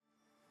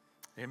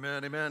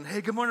Amen, amen. Hey,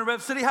 good morning,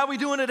 Rev City. How we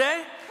doing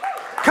today?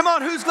 Come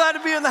on, who's glad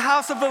to be in the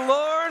house of the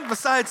Lord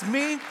besides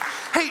me?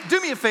 Hey, do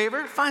me a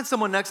favor. Find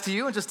someone next to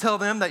you and just tell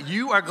them that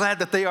you are glad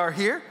that they are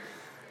here.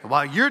 And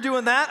while you're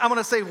doing that, I want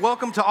to say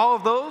welcome to all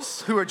of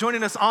those who are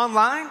joining us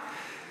online.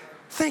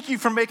 Thank you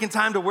for making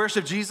time to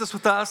worship Jesus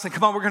with us. And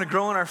come on, we're going to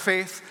grow in our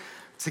faith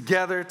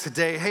together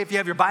today. Hey, if you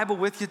have your Bible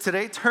with you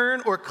today,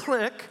 turn or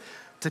click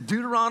to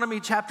Deuteronomy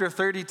chapter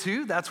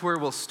 32. That's where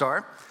we'll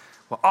start.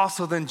 We'll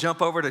also then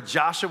jump over to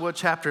Joshua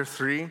chapter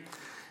 3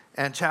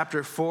 and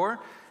chapter 4.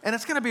 And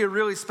it's going to be a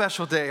really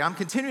special day. I'm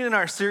continuing in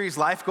our series,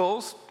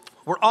 LifeGoalz.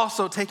 We're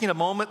also taking a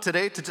moment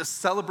today to just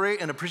celebrate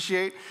and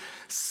appreciate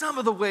some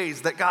of the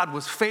ways that God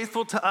was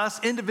faithful to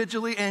us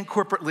individually and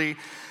corporately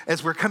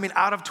as we're coming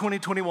out of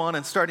 2021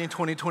 and starting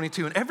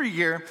 2022. And every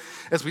year,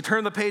 as we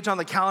turn the page on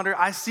the calendar,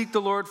 I seek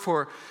the Lord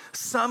for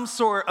some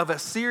sort of a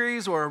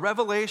series or a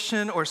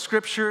revelation or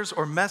scriptures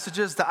or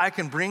messages that I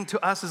can bring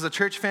to us as a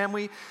church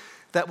family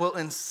that will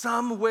in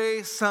some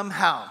way,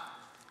 somehow,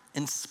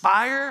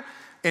 inspire,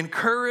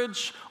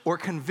 encourage, or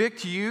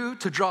convict you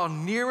to draw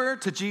nearer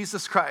to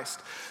Jesus Christ,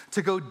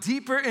 to go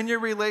deeper in your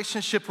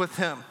relationship with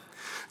Him,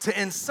 to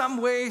in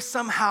some way,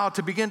 somehow,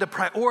 to begin to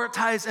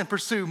prioritize and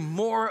pursue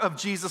more of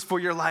Jesus for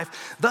your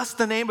life. Thus,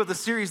 the name of the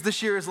series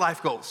this year is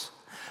LifeGoalz.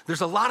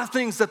 There's a lot of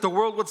things that the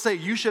world would say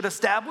you should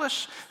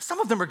establish. Some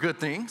of them are good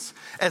things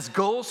as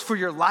goals for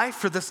your life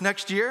for this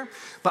next year.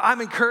 But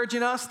I'm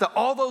encouraging us that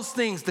all those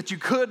things that you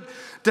could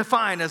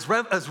define as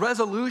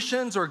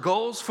resolutions or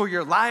goals for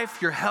your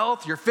life, your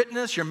health, your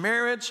fitness, your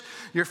marriage,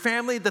 your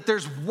family, that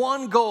there's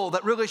one goal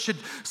that really should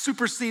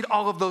supersede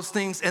all of those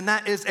things, and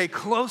that is a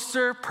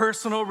closer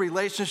personal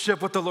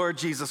relationship with the Lord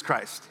Jesus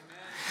Christ.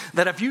 Amen.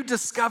 That if you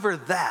discover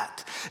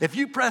that, if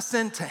you press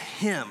into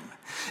Him,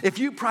 if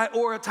you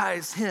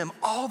prioritize Him,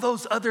 all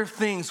those other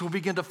things will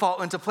begin to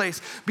fall into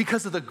place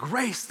because of the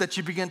grace that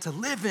you begin to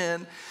live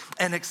in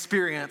and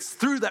experience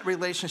through that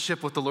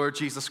relationship with the Lord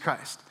Jesus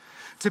Christ.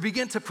 To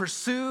begin to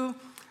pursue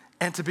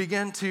and to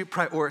begin to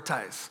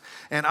prioritize.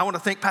 And I want to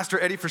thank Pastor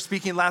Eddie for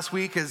speaking last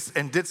week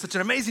and did such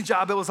an amazing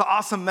job. It was an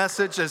awesome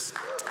message.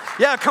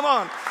 Come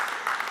on.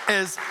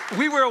 As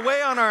we were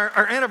away on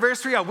our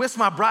anniversary, I whisked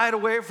my bride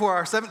away for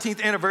our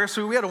 17th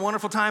anniversary. We had a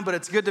wonderful time, but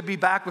it's good to be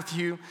back with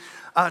you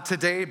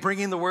today,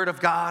 bringing the Word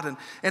of God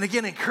and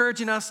again,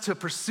 encouraging us to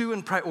pursue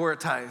and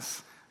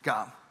prioritize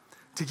God,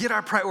 to get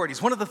our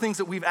priorities. One of the things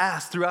that we've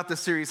asked throughout this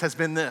series has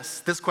been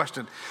this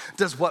question: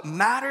 does what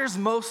matters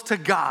most to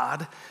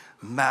God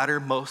matter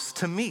most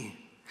to me?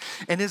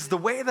 And is the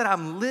way that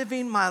I'm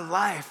living my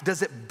life,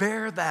 does it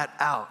bear that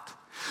out?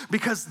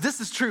 Because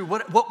this is true,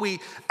 what we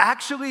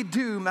actually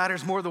do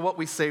matters more than what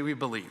we say we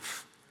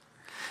believe.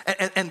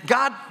 And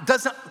God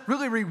doesn't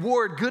really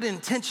reward good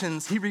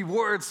intentions. He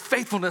rewards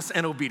faithfulness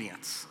and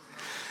obedience.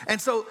 And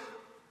so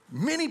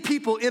many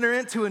people enter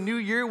into a new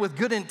year with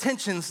good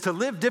intentions to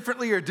live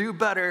differently or do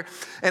better.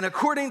 And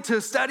according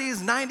to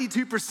studies,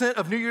 92%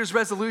 of New Year's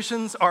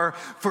resolutions are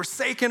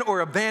forsaken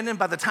or abandoned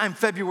by the time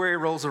February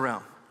rolls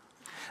around.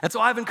 And so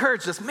I've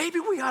encouraged us, maybe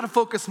we ought to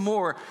focus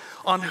more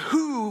on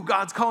who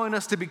God's calling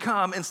us to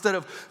become instead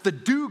of the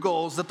do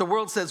goals that the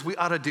world says we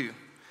ought to do.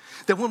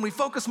 That when we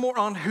focus more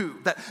on who,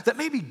 that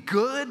maybe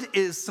good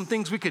is some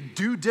things we could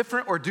do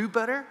different or do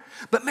better,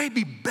 but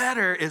maybe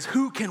better is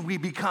who can we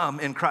become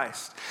in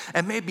Christ.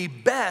 And maybe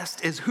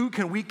best is who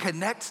can we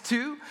connect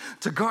to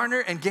garner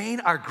and gain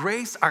our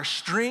grace, our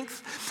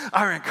strength,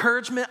 our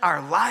encouragement,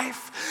 our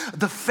life,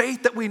 the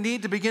faith that we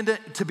need to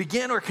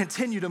begin or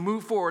continue to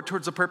move forward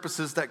towards the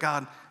purposes that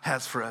God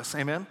has for us.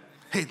 Amen?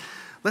 Hey,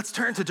 let's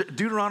turn to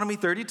Deuteronomy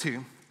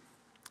 32.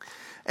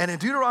 And in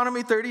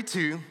Deuteronomy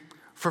 32,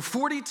 for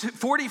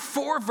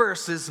 44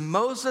 verses,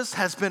 Moses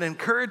has been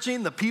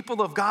encouraging the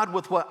people of God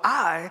with what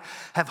I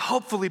have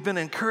hopefully been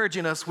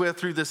encouraging us with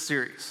through this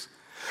series.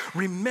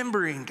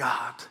 Remembering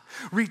God,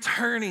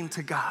 returning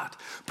to God,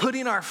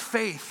 putting our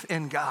faith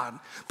in God,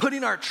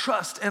 putting our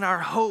trust and our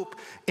hope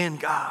in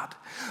God,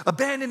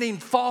 abandoning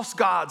false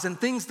gods and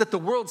things that the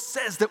world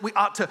says that we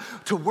ought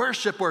to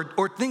worship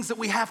or things that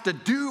we have to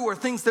do or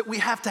things that we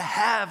have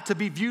to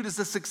be viewed as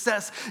a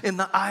success in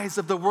the eyes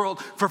of the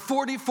world. For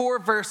 44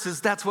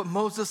 verses, that's what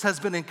Moses has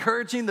been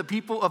encouraging the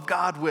people of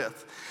God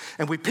with.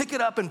 And we pick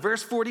it up in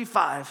verse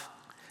 45.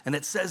 And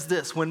it says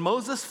this: when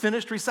Moses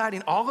finished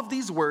reciting all of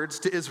these words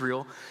to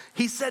Israel,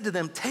 he said to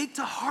them, "Take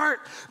to heart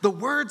the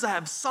words I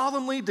have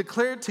solemnly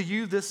declared to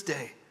you this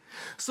day,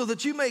 so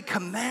that you may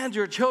command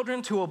your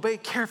children to obey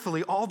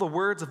carefully all the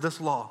words of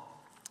this law.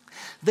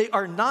 They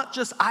are not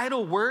just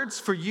idle words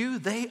for you,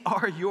 they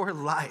are your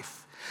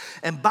life.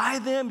 And by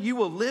them you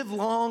will live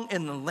long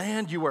in the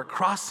land you are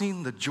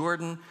crossing the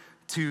Jordan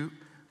to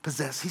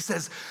possess." He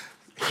says,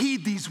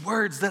 heed these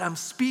words that I'm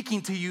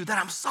speaking to you, that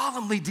I'm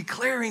solemnly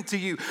declaring to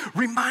you,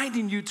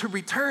 reminding you to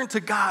return to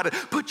God,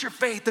 put your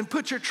faith and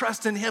put your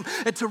trust in Him,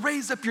 and to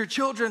raise up your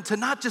children to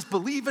not just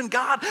believe in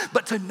God,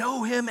 but to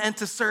know Him and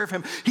to serve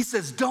Him. He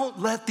says, don't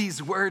let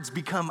these words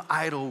become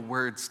idle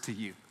words to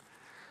you.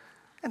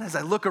 And as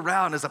I look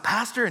around as a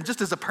pastor and just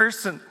as a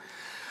person,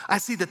 I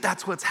see that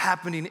that's what's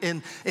happening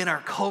in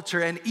our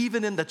culture and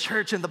even in the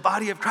church, in the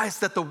body of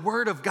Christ, that the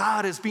word of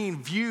God is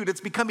being viewed.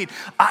 It's becoming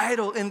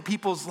idle in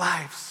people's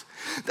lives.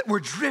 That we're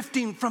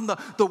drifting from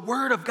the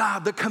word of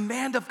God, the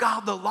command of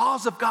God, the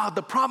laws of God,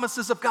 the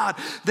promises of God,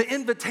 the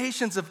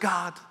invitations of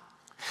God.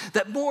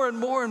 That more and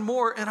more and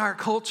more in our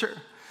culture,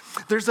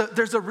 there's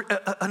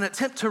an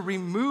attempt to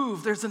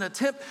remove, there's an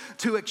attempt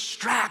to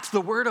extract the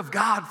word of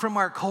God from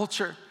our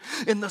culture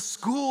in the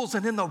schools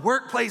and in the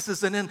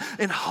workplaces and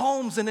in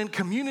homes and in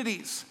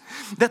communities.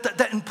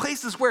 That in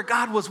places where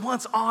God was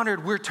once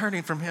honored, we're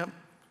turning from him.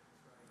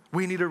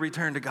 We need to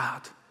return to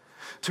God,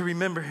 to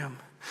remember him,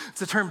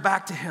 to turn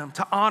back to him,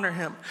 to honor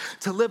him,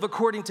 to live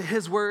according to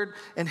his word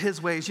and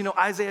his ways. You know,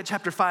 Isaiah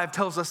chapter 5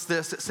 tells us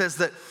this. It says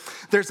that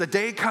there's a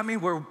day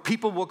coming where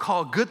people will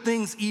call good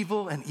things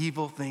evil and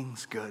evil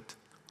things good.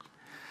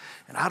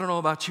 And I don't know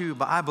about you,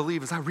 but I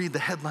believe as I read the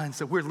headlines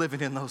that we're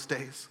living in those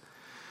days.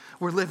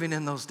 We're living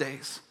in those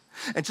days.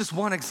 And just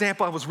one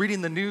example, I was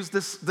reading the news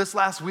this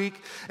last week,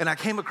 and I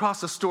came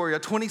across a story, a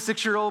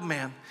 26-year-old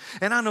man.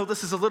 And I know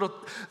this is a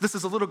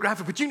little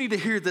graphic, but you need to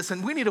hear this,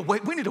 and we need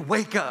to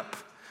wake up.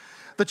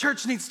 The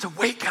church needs to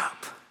wake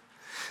up.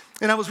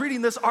 And I was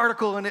reading this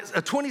article, and a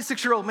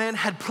 26-year-old man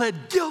had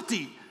pled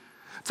guilty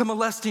to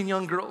molesting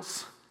young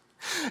girls.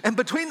 And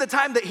between the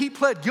time that he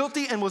pled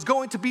guilty and was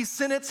going to be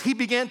sentenced, he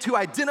began to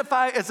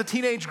identify as a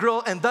teenage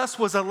girl and thus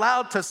was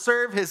allowed to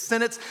serve his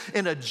sentence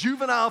in a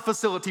juvenile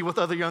facility with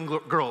other young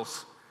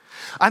girls.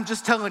 I'm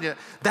just telling you,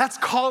 that's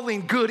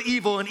calling good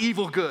evil and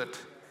evil good.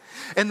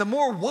 And the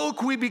more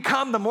woke we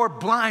become, the more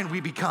blind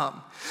we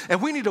become.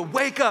 And we need to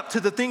wake up to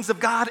the things of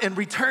God and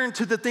return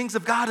to the things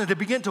of God and to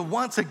begin to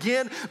once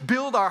again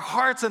build our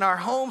hearts and our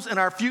homes and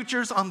our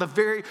futures on the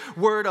very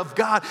word of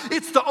God.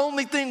 It's the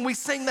only thing we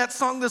sing that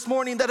song this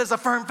morning that is a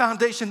firm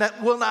foundation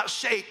that will not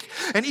shake.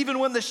 And even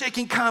when the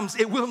shaking comes,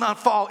 it will not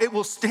fall, it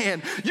will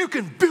stand. You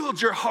can build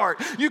your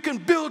heart, you can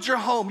build your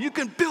home, you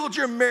can build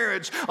your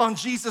marriage on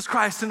Jesus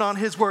Christ and on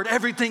his word.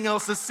 Everything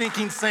else is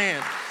sinking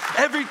sand.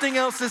 Everything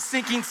else is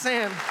sinking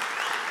sand.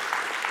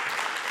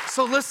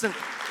 So listen,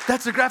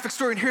 that's a graphic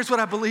story, and here's what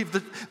I believe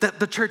that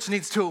the church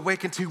needs to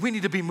awaken to. We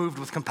need to be moved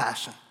with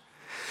compassion.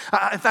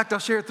 In fact, I'll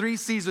share 3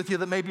 C's with you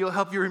that maybe will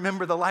help you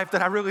remember the life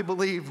that I really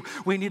believe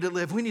we need to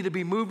live. We need to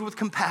be moved with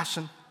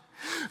compassion.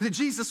 That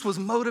Jesus was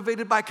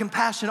motivated by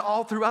compassion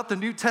all throughout the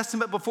New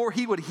Testament. Before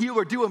he would heal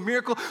or do a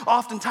miracle,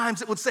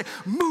 oftentimes it would say,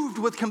 moved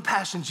with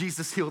compassion,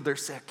 Jesus healed their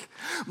sick.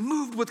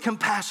 Moved with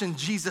compassion,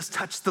 Jesus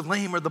touched the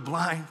lame or the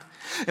blind.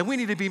 And we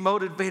need to be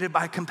motivated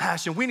by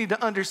compassion. We need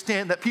to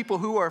understand that people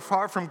who are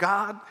far from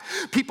God,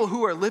 people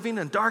who are living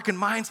in darkened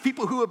minds,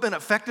 people who have been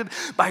affected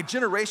by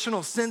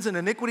generational sins and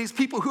iniquities,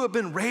 people who have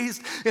been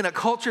raised in a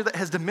culture that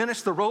has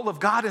diminished the role of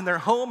God in their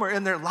home or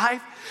in their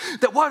life,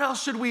 that what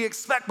else should we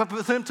expect but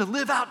for them to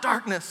live out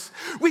darkness?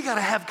 We got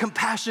to have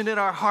compassion in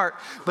our heart.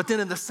 But then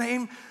in the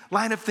same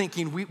line of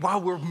thinking, while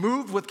we're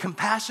moved with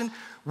compassion,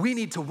 we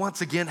need to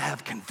once again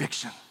have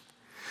conviction.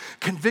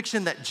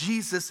 Conviction that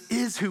Jesus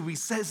is who he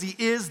says he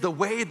is, the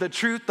way, the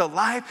truth, the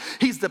life.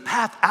 He's the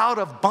path out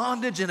of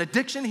bondage and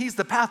addiction. He's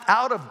the path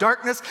out of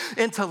darkness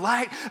into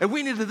light. And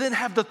we need to then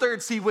have the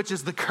 3rd C, which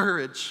is the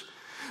courage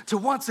to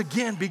once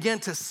again begin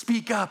to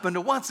speak up and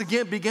to once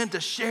again begin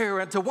to share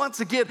and to once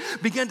again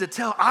begin to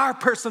tell our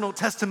personal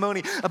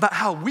testimony about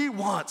how we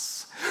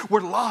once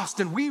were lost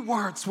and we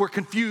once were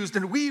confused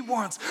and we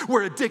once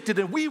were addicted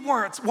and we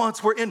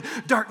once were in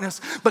darkness.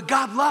 But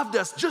God loved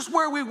us just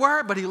where we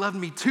were, but he loved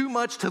me too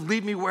much to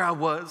leave me where I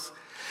was.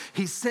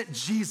 He sent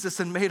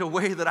Jesus and made a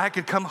way that I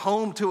could come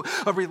home to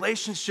a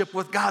relationship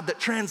with God that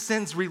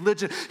transcends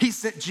religion. He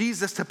sent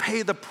Jesus to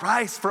pay the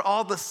price for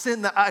all the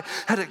sin that I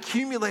had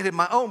accumulated,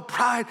 my own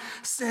pride,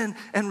 sin,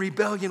 and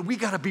rebellion. We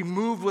got to be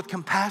moved with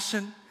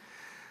compassion,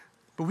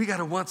 but we got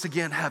to once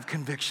again have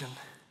conviction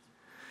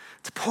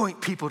to point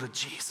people to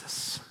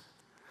Jesus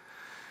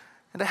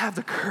and to have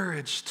the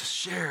courage to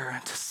share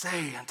and to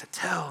say and to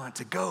tell and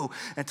to go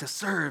and to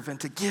serve and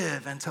to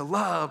give and to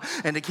love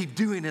and to keep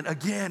doing it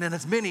again and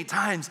as many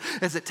times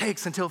as it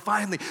takes until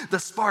finally the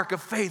spark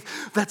of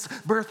faith that's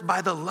birthed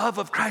by the love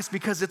of Christ,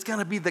 because it's going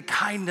to be the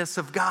kindness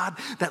of God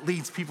that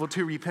leads people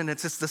to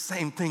repentance. It's the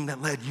same thing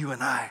that led you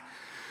and I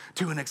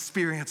to an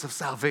experience of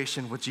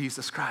salvation with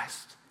Jesus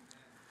Christ.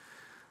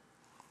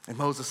 And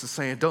Moses is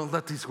saying, don't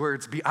let these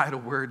words be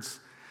idle words.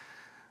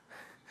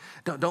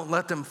 Don't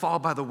let them fall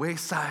by the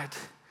wayside.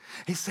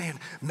 He's saying,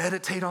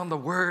 meditate on the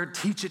word,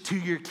 teach it to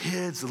your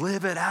kids,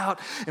 live it out.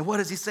 And what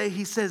does he say?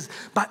 He says,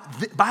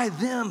 by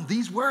them,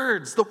 these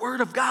words, the word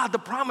of God, the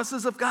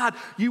promises of God,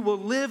 you will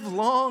live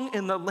long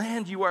in the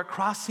land you are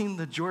crossing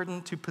the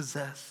Jordan to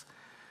possess.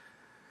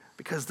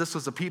 because this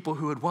was a people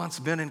who had once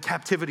been in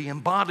captivity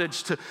and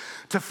bondage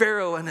to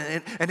Pharaoh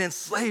and in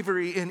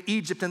slavery in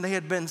Egypt. And they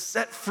had been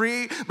set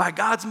free by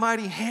God's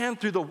mighty hand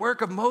through the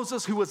work of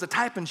Moses, who was a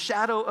type and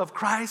shadow of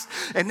Christ.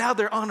 And now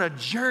they're on a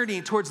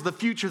journey towards the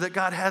future that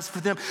God has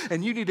for them.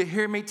 And you need to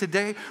hear me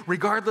today,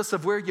 regardless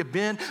of where you've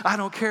been. I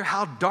don't care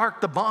how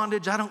dark the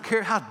bondage. I don't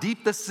care how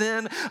deep the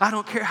sin. I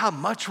don't care how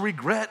much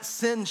regret,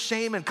 sin,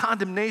 shame, and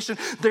condemnation.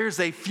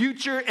 There's a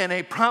future and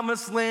a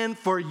promised land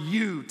for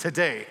you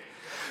today.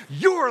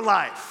 Your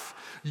life,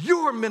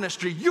 your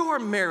ministry, your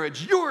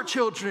marriage, your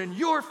children,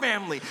 your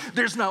family.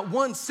 There's not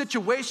one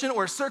situation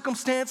or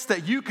circumstance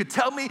that you could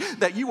tell me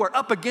that you are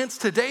up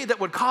against today that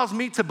would cause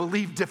me to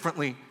believe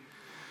differently.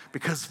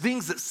 Because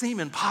things that seem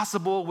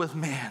impossible with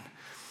man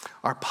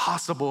are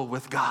possible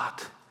with God.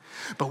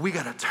 But we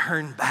got to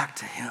turn back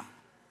to him.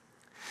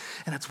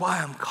 And that's why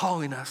I'm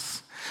calling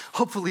us.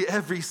 Hopefully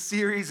every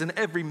series and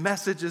every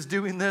message is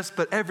doing this,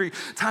 but every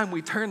time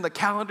we turn the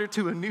calendar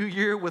to a new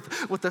year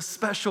with a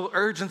special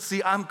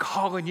urgency, I'm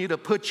calling you to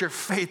put your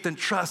faith and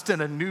trust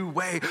in a new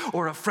way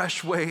or a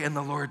fresh way in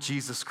the Lord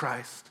Jesus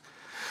Christ.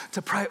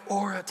 To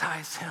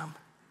prioritize him.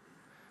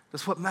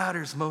 That's what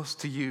matters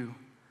most to you.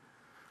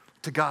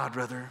 To God,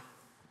 rather,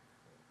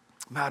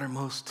 matter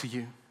most to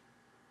you.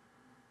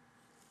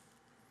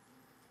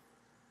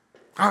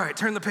 All right,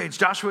 turn the page.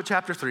 Joshua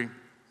chapter 3.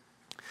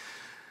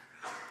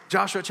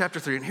 Joshua chapter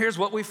 3, and here's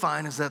what we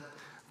find is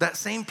that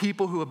same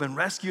people who have been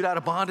rescued out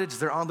of bondage,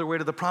 they're on their way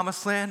to the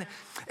promised land,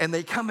 and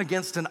they come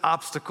against an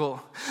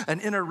obstacle, an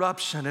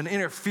interruption, an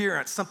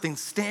interference, something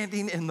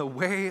standing in the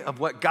way of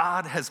what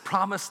God has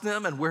promised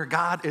them and where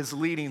God is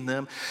leading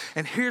them.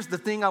 And here's the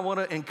thing I want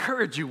to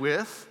encourage you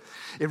with.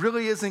 It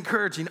really is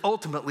encouraging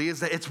ultimately, is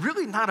that it's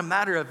really not a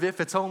matter of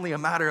if, it's only a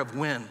matter of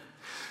when.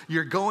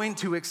 You're going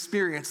to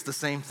experience the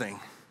same thing.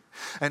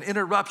 An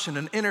interruption,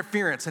 an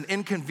interference, an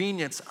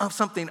inconvenience of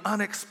something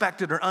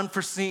unexpected or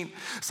unforeseen,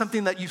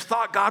 something that you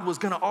thought God was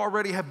going to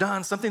already have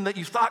done, something that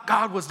you thought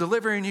God was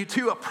delivering you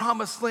to, a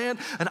promised land,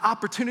 an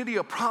opportunity,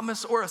 a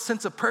promise, or a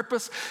sense of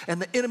purpose,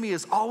 and the enemy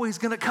is always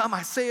going to come.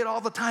 I say it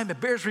all the time. It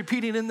bears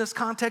repeating in this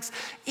context.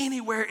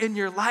 Anywhere in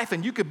your life,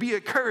 and you could be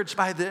encouraged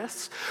by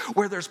this,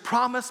 where there's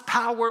promise,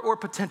 power, or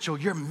potential,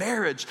 your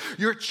marriage,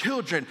 your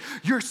children,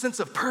 your sense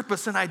of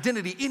purpose and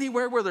identity,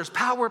 anywhere where there's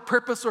power,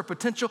 purpose, or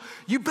potential,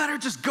 you better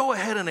just go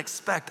ahead and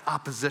expect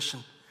opposition.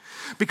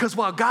 Because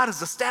while God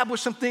has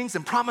established some things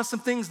and promised some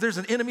things, there's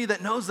an enemy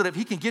that knows that if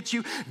he can get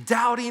you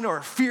doubting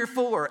or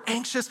fearful or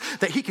anxious,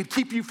 that he could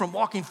keep you from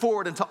walking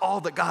forward into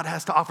all that God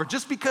has to offer.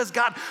 Just because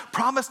God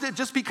promised it,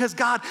 just because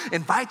God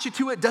invites you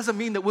to it, doesn't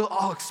mean that we'll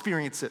all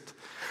experience it.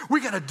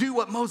 We got to do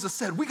what Moses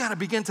said. We got to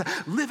begin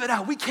to live it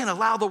out. We can't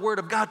allow the word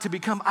of God to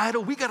become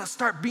idle. We got to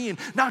start being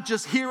not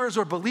just hearers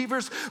or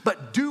believers,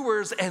 but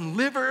doers and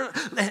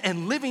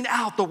living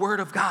out the word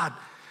of God.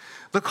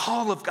 The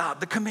call of God,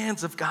 the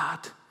commands of God.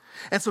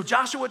 And so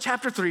Joshua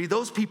chapter 3,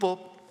 those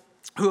people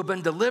who have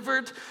been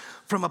delivered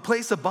from a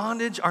place of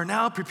bondage are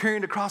now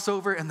preparing to cross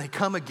over, and they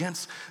come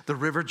against the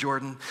river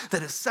Jordan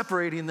that is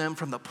separating them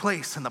from the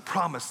place and the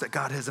promise that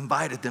God has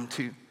invited them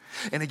to.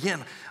 And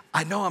again,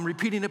 I know I'm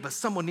repeating it, but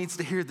someone needs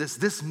to hear this.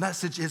 This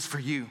message is for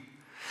you.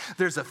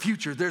 There's a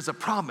future, there's a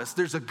promise,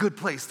 there's a good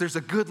place, there's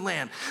a good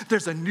land,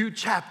 there's a new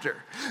chapter.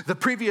 The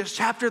previous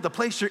chapter, the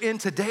place you're in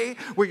today,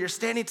 where you're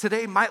standing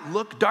today, might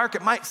look dark,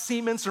 it might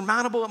seem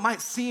insurmountable, it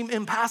might seem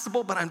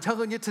impassable, but I'm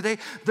telling you today,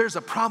 there's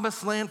a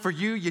promised land for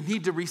you. You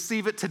need to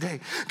receive it today.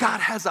 God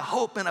has a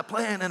hope and a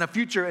plan and a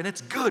future, and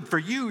it's good for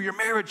you, your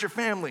marriage, your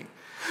family.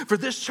 For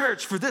this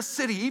church, for this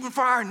city, even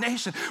for our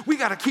nation, we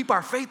got to keep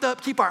our faith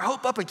up, keep our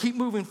hope up, and keep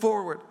moving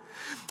forward.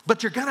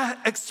 But you got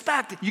to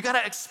expect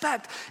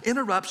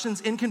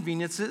interruptions,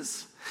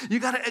 inconveniences. You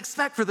got to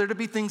expect for there to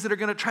be things that are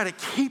going to try to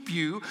keep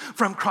you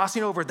from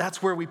crossing over.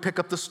 That's where we pick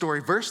up the story.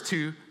 Verse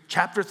 2,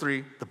 chapter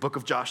 3, the book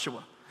of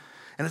Joshua.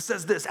 And it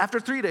says this: after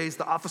 3 days,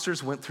 the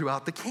officers went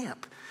throughout the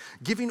camp,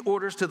 giving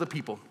orders to the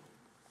people.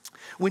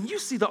 When you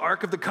see the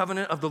ark of the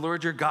covenant of the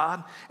Lord your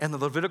God and the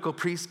Levitical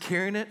priests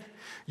carrying it,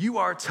 you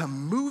are to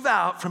move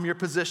out from your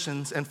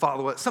positions and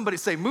follow it. Somebody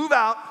say, move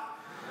out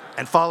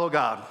and follow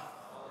God.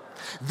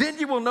 Then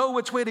you will know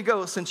which way to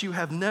go, since you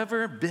have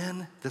never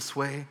been this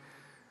way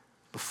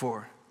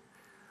before.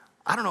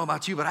 I don't know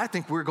about you, but I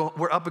think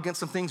we're up against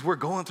some things. We're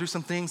going through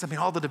some things. I mean,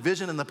 all the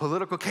division and the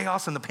political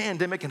chaos and the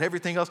pandemic and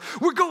everything else.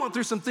 We're going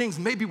through some things.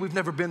 Maybe we've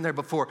never been there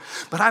before.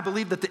 But I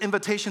believe that the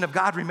invitation of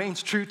God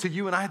remains true to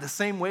you and I the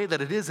same way that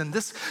it is in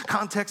this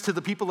context to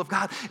the people of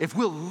God. If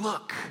we'll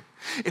look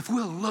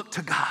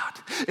to God,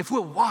 if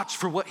we'll watch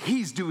for what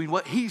he's doing,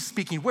 what he's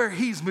speaking, where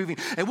he's moving,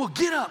 and we'll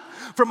get up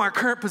from our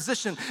current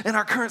position and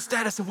our current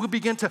status, and we'll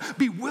begin to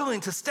be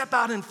willing to step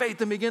out in faith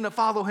and begin to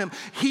follow him,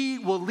 he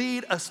will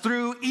lead us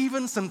through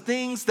even some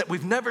things that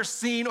we've never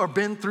seen or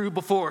been through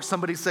before.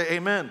 Somebody say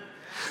amen.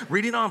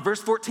 Reading on, verse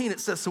 14, it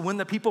says, so when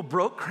the people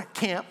broke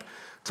camp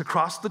to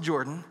cross the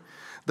Jordan,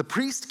 the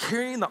priest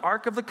carrying the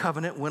Ark of the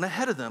Covenant went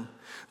ahead of them.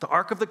 The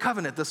Ark of the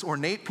Covenant, this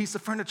ornate piece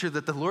of furniture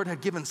that the Lord had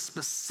given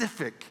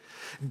specific,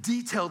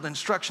 detailed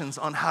instructions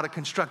on how to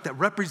construct, that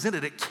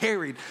represented, it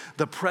carried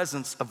the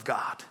presence of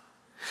God.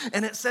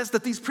 And it says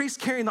that these priests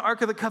carrying the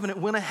Ark of the Covenant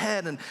went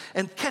ahead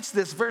and catch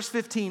this, verse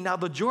 15. Now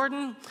the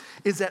Jordan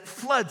is at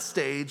flood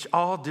stage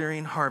all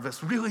during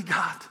harvest. Really,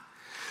 God?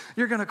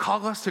 You're going to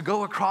call us to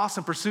go across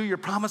and pursue your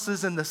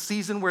promises in the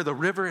season where the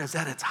river is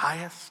at its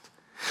highest?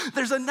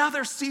 There's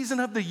another season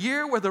of the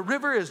year where the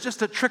river is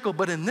just a trickle,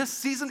 but in this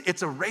season,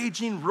 it's a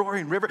raging,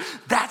 roaring river.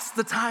 That's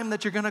the time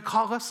that you're going to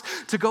call us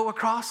to go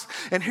across.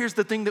 And here's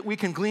the thing that we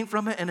can glean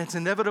from it, and it's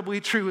inevitably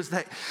true, is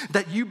that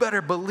you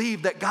better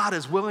believe that God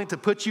is willing to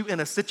put you in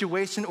a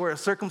situation or a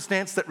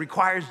circumstance that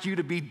requires you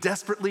to be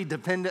desperately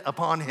dependent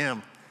upon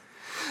him.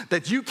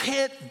 That you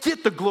can't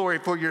get the glory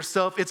for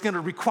yourself. It's going to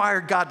require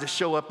God to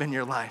show up in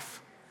your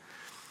life.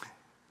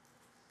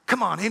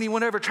 Come on,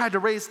 anyone ever tried to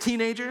raise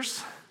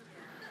teenagers?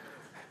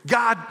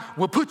 God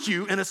will put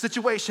you in a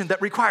situation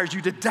that requires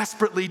you to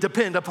desperately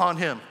depend upon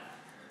him.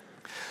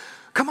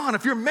 Come on,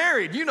 if you're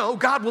married, you know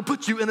God will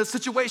put you in a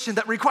situation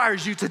that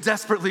requires you to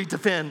desperately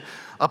depend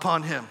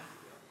upon him.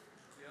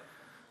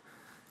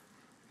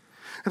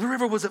 The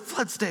river was at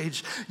flood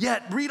stage,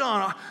 yet, read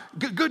on,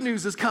 good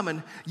news is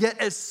coming. Yet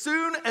as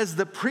soon as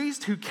the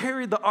priest who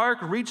carried the ark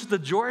reached the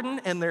Jordan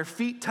and their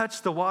feet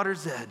touched the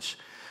water's edge,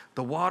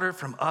 the water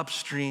from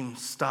upstream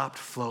stopped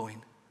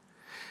flowing.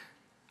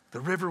 The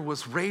river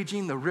was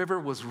raging, the river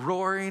was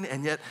roaring,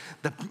 and yet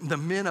the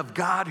men of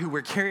God who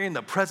were carrying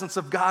the presence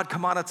of God,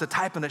 come on, it's a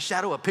type and a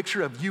shadow, a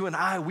picture of you and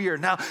I. We are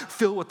now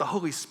filled with the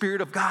Holy Spirit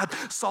of God,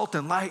 salt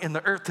and light in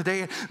the earth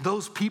today.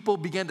 Those people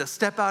began to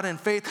step out in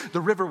faith. The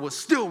river was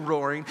still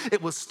roaring,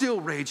 it was still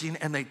raging,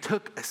 and they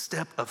took a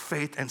step of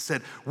faith and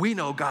said, we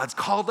know God's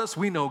called us,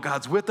 we know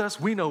God's with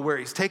us, we know where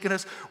he's taken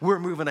us, we're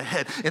moving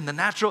ahead. In the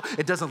natural,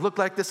 it doesn't look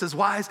like this is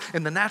wise.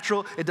 In the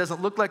natural, it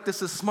doesn't look like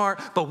this is smart,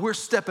 but we're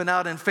stepping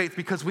out in faith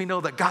because we know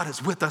that God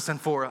is with us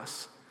and for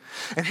us.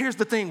 And here's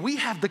the thing, we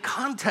have the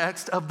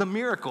context of the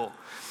miracle.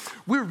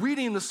 We're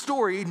reading the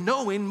story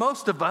knowing,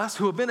 most of us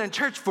who have been in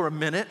church for a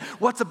minute,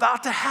 what's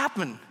about to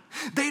happen.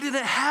 They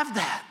didn't have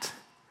that.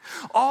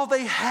 All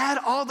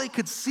they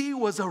could see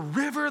was a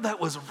river that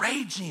was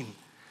raging.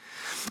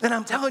 And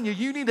I'm telling you,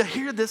 you need to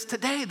hear this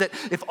today, that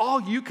if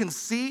all you can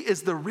see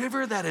is the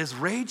river that is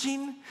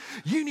raging,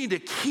 you need to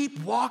keep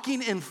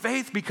walking in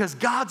faith because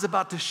God's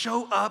about to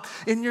show up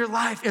in your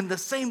life in the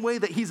same way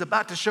that he's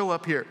about to show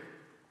up here.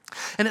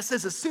 And it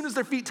says, as soon as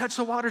their feet touched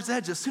the water's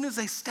edge, as soon as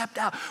they stepped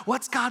out,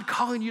 what's God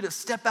calling you to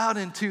step out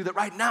into that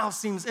right now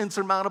seems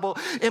insurmountable,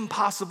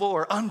 impossible,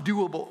 or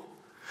undoable?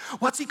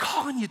 What's he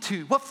calling you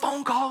to? What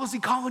phone call is he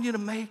calling you to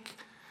make?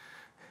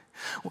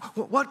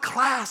 What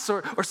class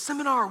or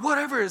seminar or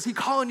whatever is he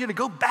calling you to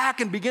go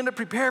back and begin to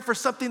prepare for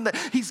something that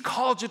he's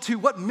called you to?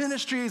 What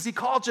ministry has he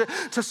called you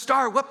to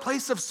start? What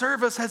place of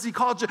service has he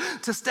called you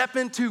to step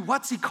into?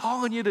 What's he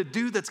calling you to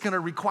do that's going to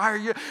require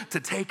you to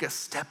take a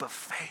step of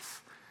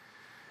faith?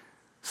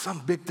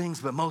 Some big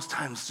things, but most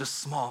times just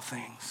small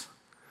things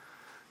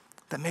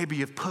that maybe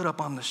you've put up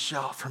on the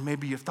shelf, or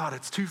maybe you've thought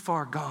it's too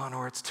far gone,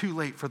 or it's too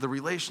late for the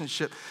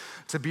relationship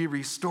to be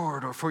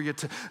restored, or for you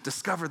to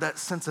discover that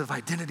sense of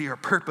identity or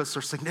purpose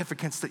or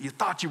significance that you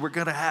thought you were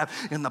going to have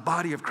in the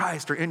body of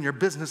Christ or in your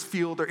business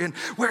field or in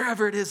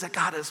wherever it is that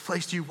God has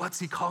placed you.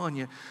 What's he calling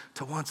you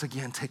to once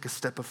again take a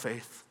step of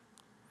faith?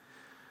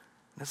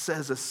 And it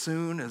says, as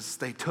soon as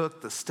they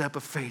took the step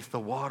of faith, the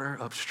water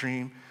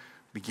upstream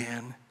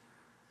began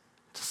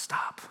to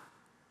stop.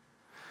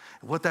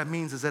 What that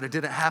means is that it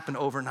didn't happen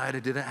overnight.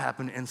 It didn't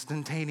happen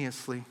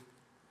instantaneously.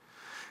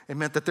 It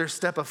meant that their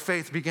step of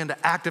faith began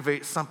to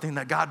activate something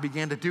that God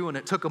began to do, and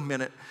it took a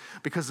minute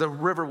because the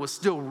river was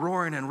still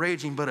roaring and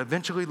raging, but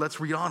eventually, let's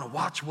read on and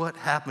watch what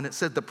happened. It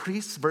said the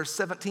priests, verse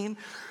 17,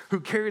 who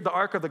carried the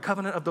Ark of the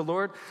Covenant of the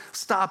Lord,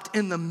 stopped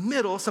in the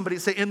middle, somebody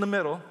say in the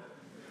middle,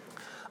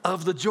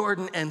 of the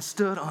Jordan and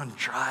stood on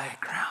dry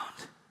ground,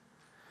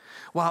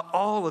 while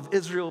all of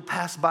Israel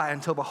passed by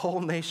until the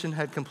whole nation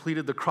had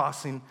completed the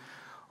crossing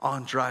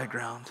on dry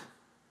ground.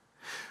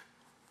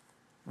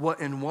 What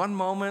in one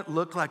moment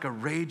looked like a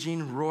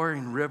raging,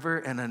 roaring river,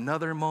 and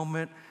another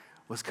moment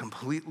was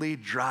completely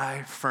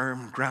dry,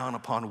 firm ground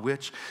upon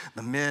which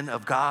the men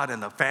of God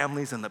and the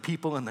families and the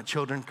people and the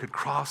children could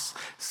cross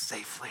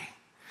safely.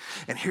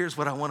 And here's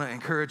what I want to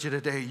encourage you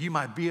today. You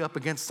might be up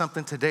against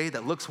something today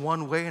that looks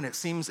one way and it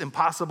seems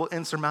impossible,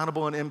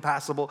 insurmountable, and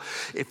impassable.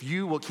 If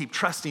you will keep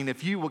trusting,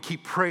 if you will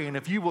keep praying,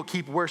 if you will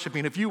keep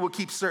worshiping, if you will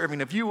keep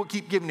serving, if you will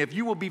keep giving, if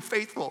you will be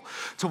faithful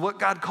to what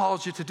God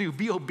calls you to do,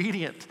 be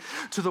obedient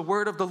to the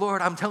word of the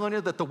Lord. I'm telling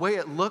you that the way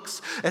it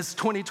looks as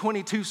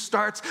 2022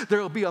 starts,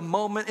 there will be a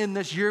moment in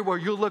this year where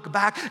you'll look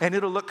back and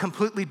it'll look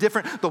completely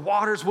different. The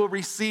waters will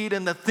recede,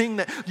 and the thing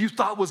that you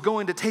thought was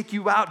going to take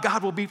you out,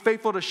 God will be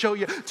faithful to show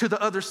you to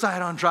the other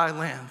side on dry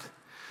land.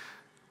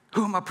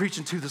 Who am I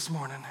preaching to this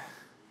morning?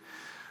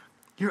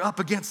 You're up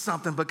against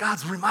something, but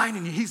God's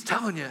reminding you, he's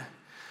telling you,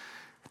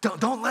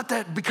 don't let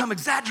that become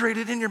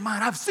exaggerated in your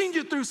mind. I've seen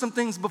you through some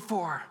things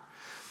before,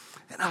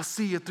 and I'll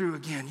see you through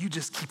again. You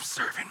just keep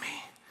serving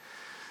me.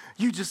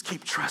 You just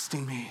keep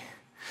trusting me.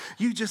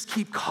 You just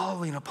keep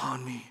calling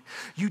upon me.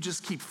 You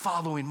just keep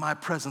following my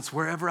presence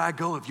wherever I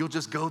go. If you'll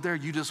just go there,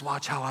 you just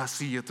watch how I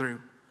see you through.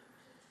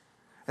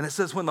 And it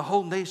says when the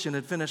whole nation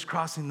had finished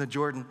crossing the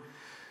Jordan,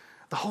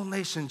 the whole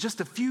nation, just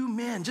a few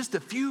men, just a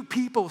few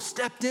people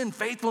stepped in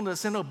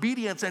faithfulness and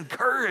obedience and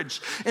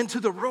courage into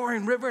the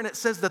roaring river. And it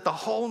says that the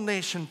whole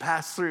nation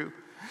passed through.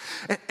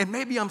 And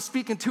maybe I'm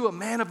speaking to a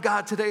man of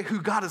God today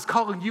who God is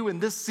calling you in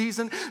this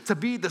season to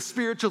be the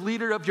spiritual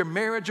leader of your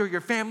marriage or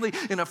your family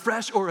in a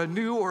fresh or a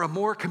new or a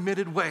more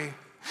committed way.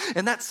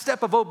 And that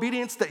step of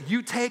obedience that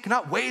you take,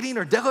 not waiting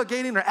or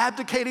delegating or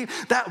abdicating,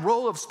 that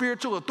role of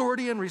spiritual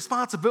authority and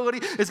responsibility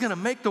is going to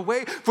make the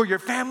way for your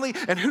family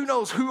and who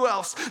knows who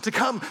else to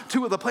come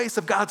to the place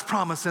of God's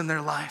promise in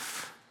their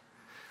life.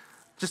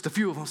 Just a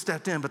few of them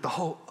stepped in, but the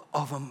whole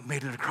of them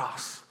made it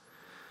across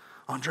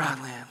on dry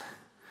land.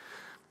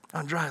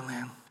 On dry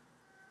land.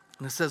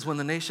 And it says, when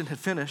the nation had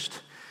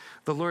finished,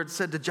 the Lord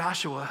said to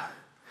Joshua,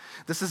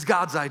 this is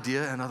God's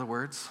idea, in other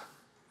words.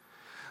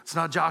 It's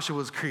not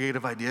Joshua's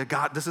creative idea.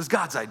 This is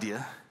God's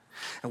idea.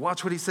 And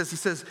watch what he says. He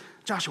says,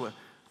 Joshua,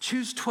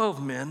 choose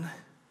 12 men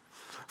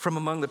from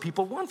among the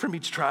people, one from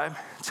each tribe.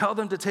 Tell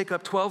them to take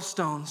up 12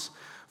 stones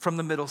from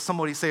the middle.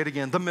 Somebody say it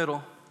again, the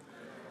middle.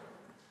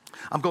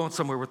 I'm going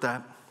somewhere with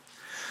that.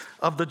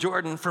 Of the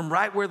Jordan, from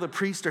right where the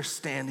priests are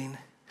standing,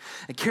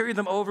 and carry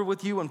them over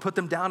with you and put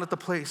them down at the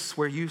place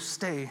where you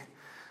stay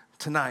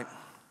tonight.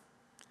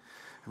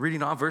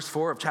 Reading on verse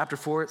 4 of chapter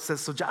 4, it says,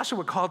 so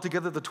Joshua called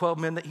together the 12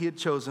 men that he had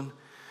chosen,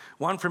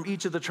 one from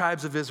each of the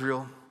tribes of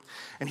Israel.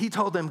 And he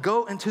told them,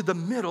 go into the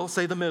middle,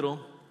 say the middle,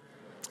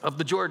 of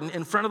the Jordan,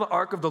 in front of the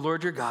ark of the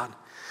Lord your God.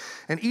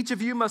 And each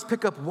of you must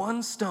pick up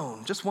one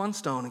stone, just one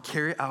stone, and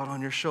carry it out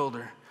on your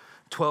shoulder.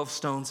 12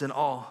 stones in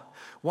all,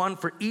 one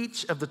for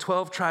each of the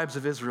 12 tribes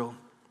of Israel.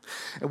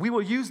 And we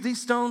will use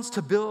these stones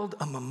to build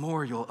a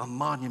memorial, a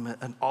monument,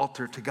 an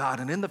altar to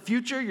God. And in the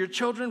future, your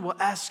children will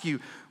ask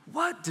you,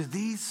 what do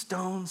these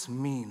stones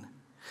mean?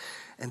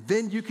 And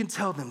then you can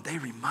tell them, they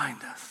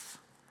remind us.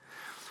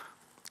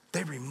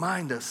 They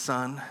remind us,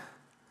 son.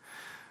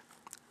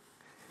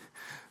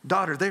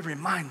 Daughter, they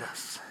remind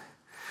us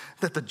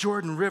that the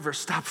Jordan River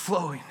stopped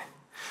flowing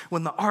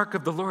when the ark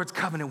of the Lord's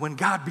covenant, when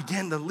God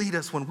began to lead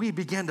us, when we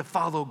began to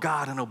follow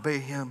God and obey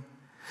him.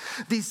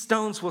 These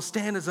stones will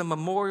stand as a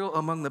memorial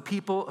among the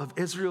people of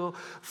Israel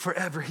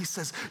forever. He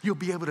says, you'll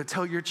be able to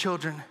tell your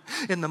children,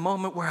 in the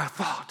moment where I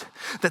thought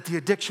that the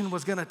addiction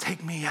was going to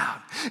take me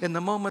out, in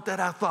the moment that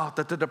I thought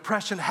that the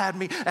depression had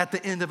me at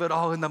the end of it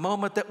all, in the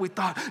moment that we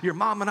thought your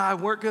mom and I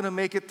weren't going to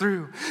make it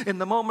through, in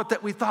the moment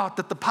that we thought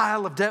that the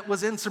pile of debt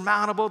was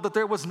insurmountable, that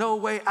there was no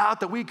way out,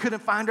 that we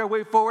couldn't find our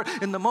way forward,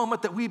 in the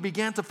moment that we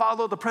began to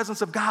follow the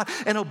presence of God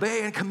and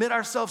obey and commit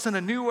ourselves in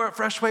a new or a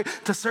fresh way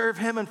to serve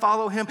him and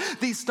follow him,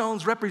 these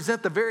stones represent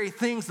the very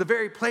things, the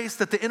very place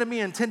that the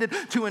enemy intended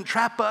to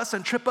entrap us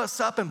and trip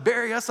us up and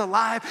bury us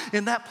alive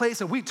in that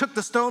place. And we took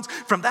the stones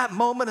from that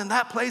moment in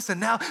that place, and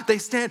now they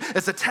stand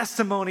as a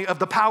testimony of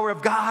the power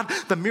of God,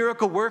 the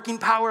miracle working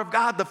power of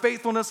God, the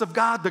faithfulness of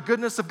God, the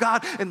goodness of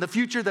God, and the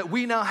future that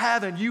we now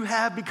have and you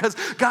have because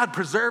God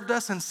preserved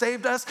us and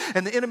saved us,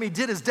 and the enemy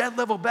did his dead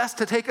level best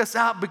to take us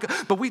out,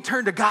 but we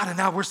turned to God and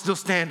now we're still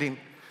standing.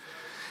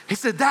 He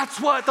said, that's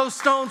what those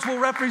stones will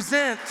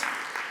represent.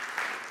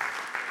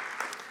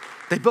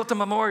 They built a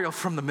memorial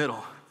from the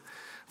middle,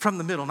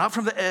 not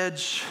from the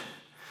edge,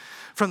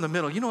 from the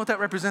middle. You know what that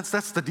represents?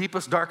 That's the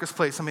deepest, darkest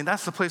place. I mean,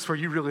 that's the place where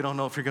you really don't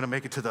know if you're going to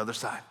make it to the other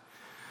side.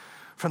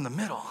 From the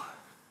middle,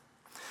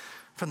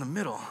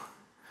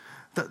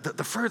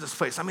 the furthest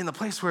place. I mean, the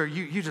place where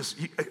you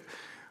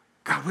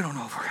God, we don't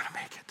know if we're going to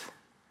make it.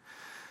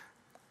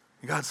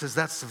 And God says,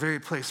 that's the very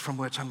place from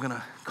which I'm going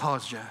to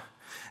cause you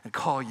and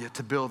call you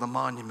to build a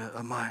monument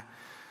of my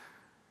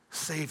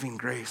saving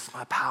grace,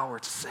 my power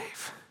to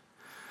save.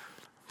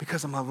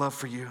 Because of my love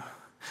for you.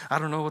 I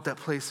don't know what that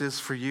place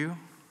is for you.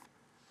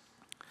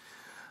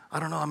 I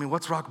don't know. I mean,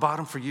 what's rock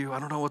bottom for you?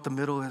 I don't know what the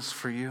middle is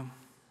for you.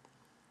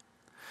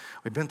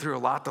 We've been through a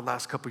lot the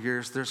last couple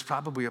years. There's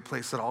probably a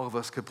place that all of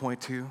us could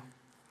point to.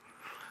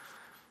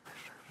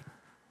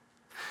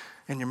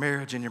 In your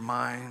marriage, in your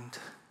mind,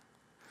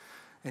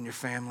 in your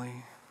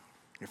family,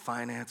 your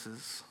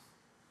finances.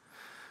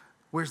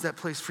 Where's that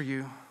place for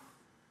you?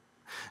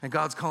 And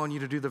God's calling you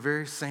to do the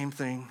very same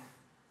thing.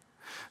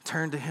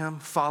 Turn to him,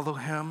 follow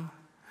him,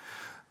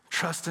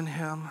 trust in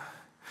him,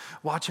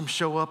 watch him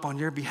show up on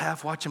your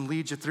behalf, watch him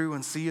lead you through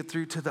and see you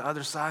through to the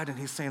other side. And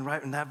he's saying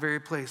right in that very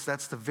place,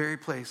 that's the very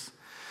place,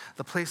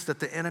 the place that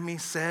the enemy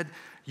said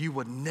you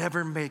would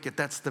never make it.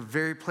 That's the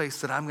very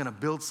place that I'm going to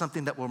build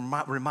something that will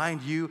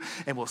remind you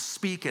and will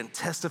speak and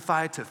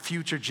testify to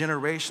future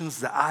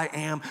generations that I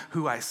am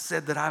who I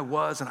said that I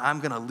was, and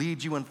I'm going to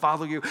lead you and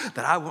follow you,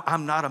 that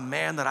I'm not a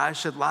man that I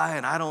should lie,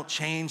 and I don't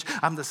change.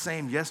 I'm the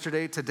same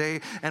yesterday,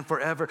 today, and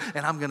forever,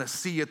 and I'm going to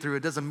see you through.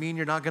 It doesn't mean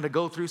you're not going to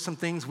go through some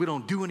things. We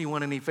don't do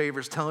anyone any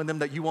favors telling them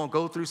that you won't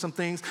go through some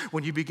things.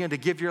 When you begin to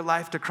give your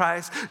life to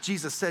Christ,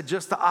 Jesus said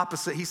just the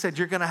opposite. He said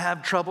you're going to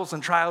have troubles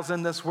and trials trials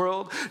in this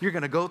world. You're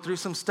going to go through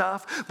some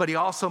stuff. But he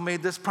also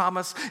made this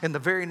promise in the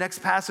very next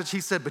passage.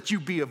 He said, but you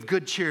be of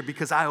good cheer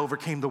because I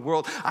overcame the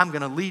world. I'm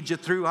going to lead you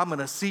through. I'm going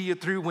to see you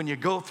through when you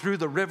go through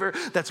the river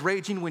that's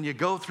raging, when you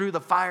go through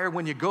the fire,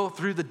 when you go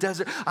through the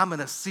desert. I'm going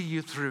to see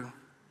you through.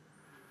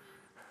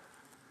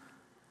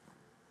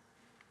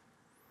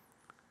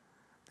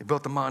 They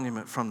built the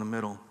monument from the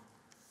middle.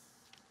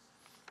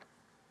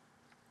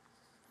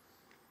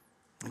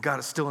 And God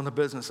is still in the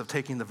business of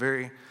taking the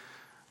very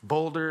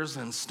boulders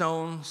and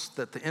stones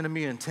that the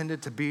enemy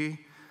intended to be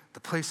the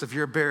place of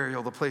your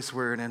burial, the place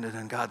where it ended,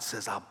 and God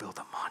says, I'll build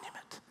a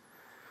monument.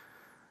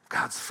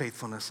 God's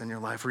faithfulness in your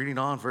life. Reading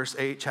on, verse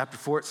 8, chapter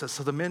 4, it says,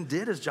 so the men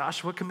did as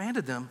Joshua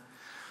commanded them,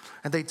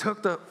 and they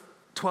took the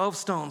 12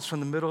 stones from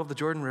the middle of the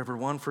Jordan River,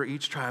 one for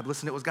each tribe.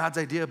 Listen, it was God's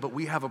idea, but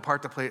we have a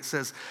part to play. It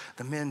says,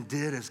 the men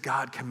did as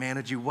God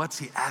commanded you. What's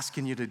he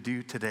asking you to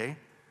do today?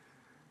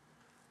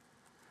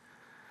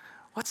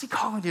 What's he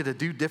calling you to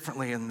do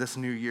differently in this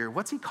new year?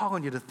 What's he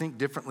calling you to think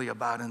differently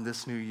about in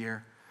this new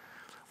year?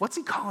 What's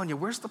he calling you?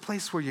 Where's the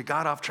place where you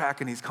got off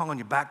track and he's calling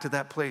you back to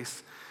that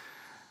place?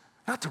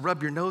 Not to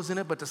rub your nose in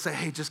it, but to say,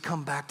 hey, just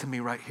come back to me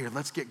right here.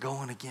 Let's get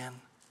going again.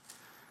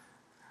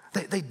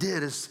 They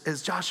did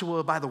as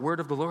Joshua, by the word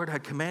of the Lord,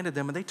 had commanded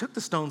them, and they took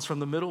the stones from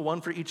the middle,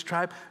 one for each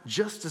tribe,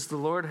 just as the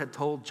Lord had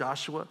told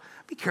Joshua.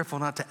 Be careful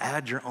not to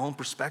add your own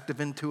perspective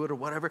into it or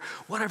whatever.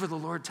 Whatever the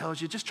Lord tells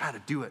you, just try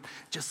to do it,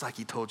 just like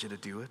he told you to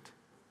do it.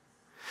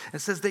 It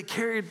says they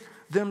carried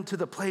them to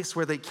the place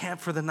where they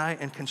camped for the night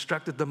and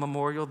constructed the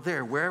memorial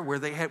there, where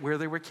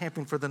they were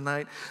camping for the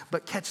night.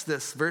 But catch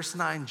this, verse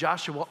 9,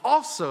 Joshua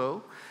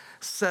also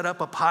set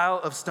up a pile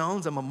of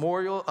stones, a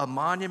memorial, a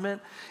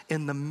monument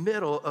in the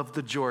middle of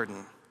the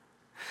Jordan,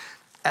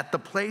 at the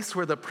place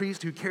where the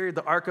priests who carried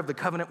the Ark of the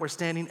Covenant were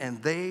standing,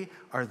 and they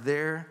are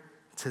there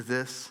to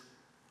this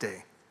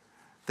day.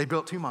 They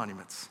built 2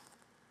 monuments.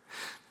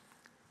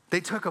 They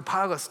took a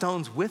pile of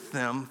stones with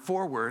them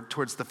forward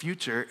towards the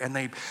future, and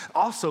they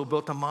also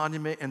built a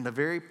monument in the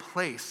very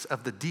place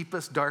of the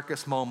deepest,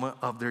 darkest moment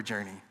of their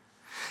journey.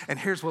 And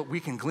here's what we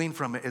can glean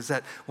from it is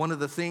that one of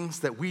the things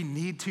that we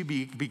need to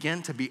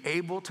begin to be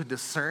able to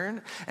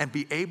discern and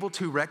be able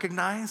to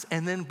recognize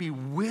and then be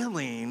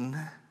willing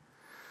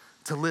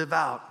to live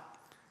out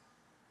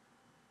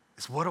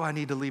is, what do I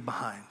need to leave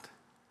behind?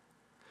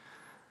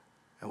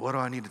 And what do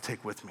I need to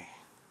take with me?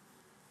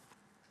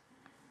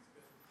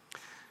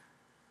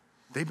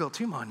 They built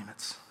 2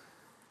 monuments.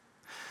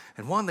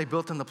 And one they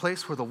built in the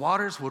place where the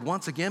waters would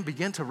once again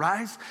begin to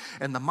rise,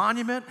 and the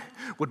monument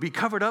would be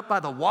covered up by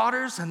the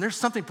waters. And there's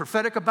something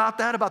prophetic about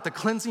that, about the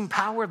cleansing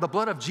power of the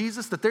blood of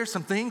Jesus, that there's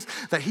some things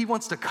that he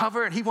wants to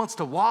cover and he wants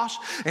to wash,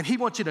 and he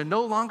wants you to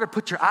no longer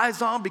put your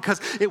eyes on,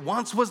 because it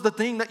once was the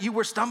thing that you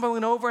were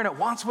stumbling over, and it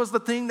once was the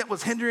thing that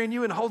was hindering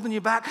you and holding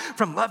you back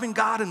from loving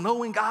God and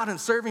knowing God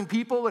and serving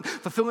people and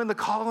fulfilling the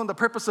call and the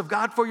purpose of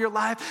God for your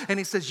life. And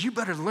he says, you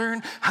better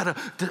learn how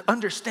to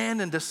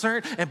understand and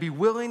discern and be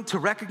willing to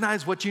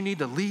recognize what you need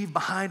to leave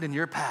behind in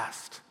your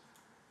past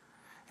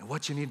and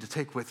what you need to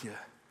take with you.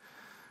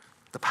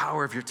 The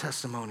power of your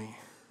testimony.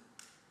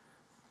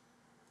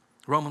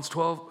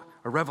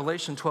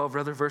 Revelation 12,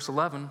 verse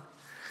 11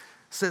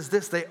 says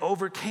this: they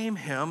overcame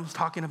him,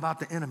 talking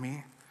about the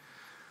enemy,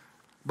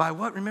 by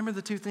what? Remember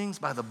the 2 things?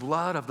 By the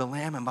blood of the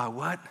Lamb, and by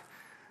what?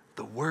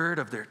 The word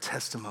of their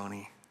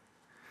testimony.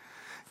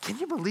 Can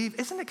you believe?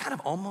 Isn't it kind of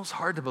almost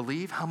hard to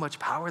believe how much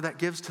power that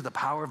gives to the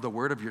power of the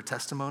word of your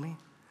testimony?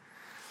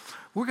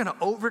 We're going to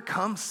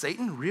overcome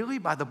Satan, really,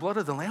 by the blood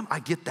of the Lamb? I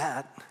get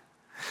that.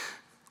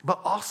 But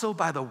also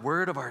by the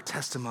word of our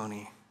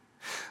testimony.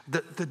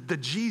 The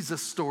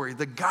Jesus story,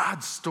 the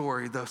God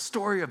story, the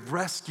story of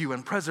rescue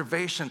and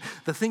preservation,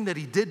 the thing that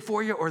he did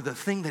for you or the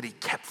thing that he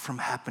kept from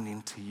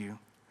happening to you.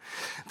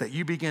 That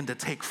you begin to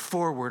take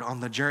forward on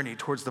the journey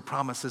towards the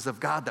promises of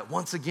God, that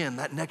once again,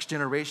 that next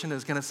generation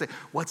is going to say,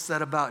 what's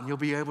that about? And you'll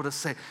be able to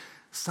say,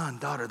 son,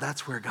 daughter,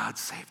 that's where God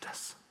saved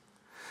us.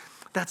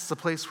 That's the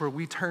place where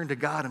we turn to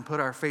God and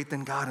put our faith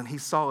in God, and he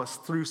saw us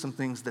through some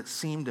things that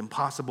seemed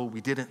impossible.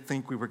 We didn't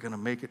think we were going to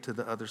make it to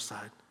the other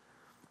side.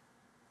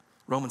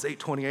 Romans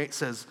 8:28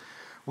 says,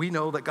 we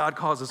know that God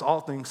causes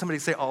all things, somebody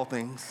say all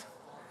things,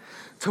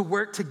 to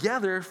work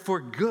together for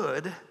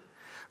good,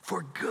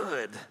 for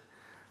good.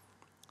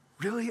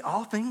 Really?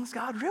 All things,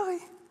 God? Really?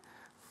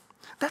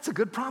 That's a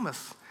good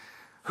promise.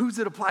 Who's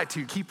it apply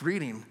to? Keep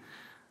reading.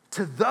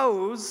 To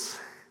those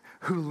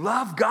who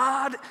love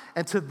God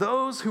and to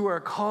those who are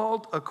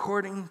called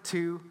according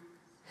to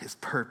his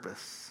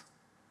purpose.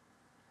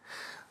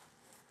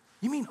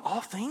 You mean all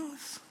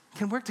things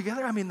can work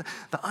together? I mean,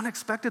 the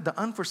unexpected, the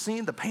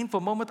unforeseen, the painful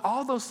moment,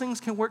 all those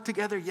things can work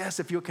together. Yes,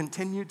 if you'll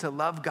continue to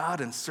love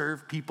God and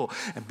serve people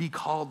and be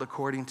called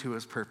according to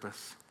his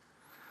purpose.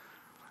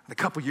 A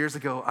couple years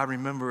ago, I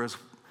remember as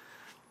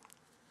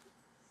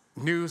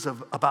news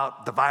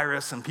about the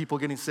virus and people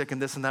getting sick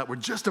and this and that were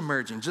just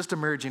emerging,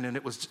 and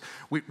it was,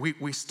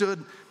 we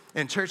stood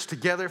in church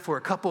together for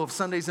a couple of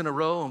Sundays in a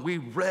row, and we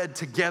read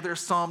together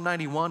Psalm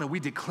 91, and we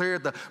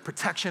declared the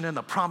protection and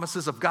the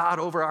promises of God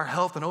over our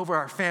health and over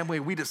our family.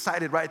 We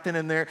decided right then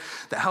and there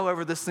that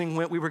however this thing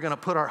went, we were going to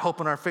put our hope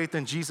and our faith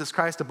in Jesus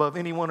Christ above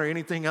anyone or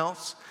anything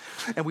else.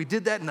 And we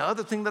did that. And the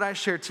other thing that I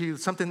shared to you,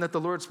 something that the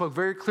Lord spoke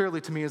very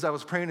clearly to me as I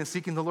was praying and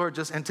seeking the Lord,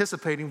 just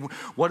anticipating,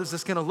 what is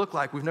this going to look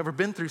like? We've never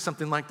been through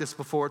something like this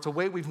before. It's a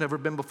way we've never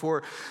been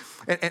before.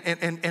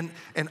 And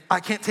I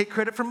can't take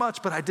credit for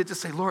much, but I did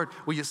just say, Lord,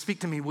 will you speak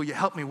to me? Will you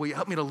help me? Will you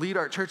help me to lead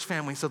our church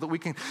family so that we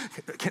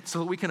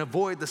can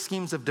avoid the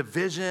schemes of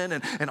division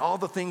and all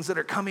the things that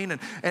are coming?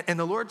 And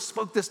the Lord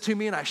spoke this to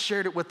me, and I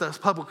shared it with us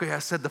publicly. I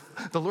said,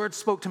 the Lord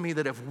spoke to me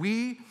that if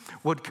we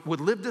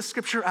would live this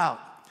scripture out,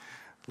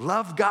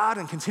 love God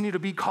and continue to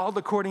be called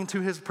according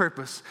to his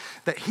purpose,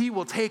 that he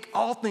will take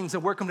all things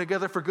and work them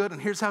together for good. And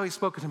here's how he's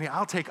spoken to me.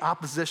 I'll take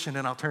opposition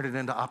and I'll turn it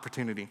into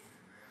opportunity.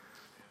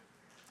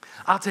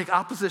 I'll take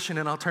opposition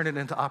and I'll turn it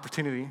into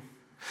opportunity.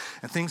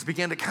 And things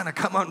began to kind of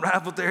come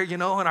unraveled there,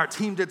 and our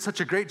team did such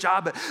a great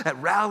job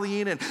at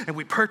rallying, and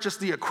we purchased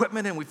the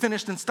equipment, and we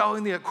finished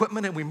installing the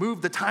equipment, and we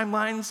moved the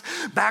timelines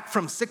back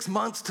from 6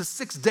 months to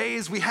 6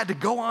 days. We had to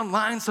go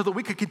online so that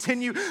we could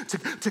continue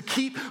to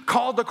keep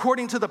called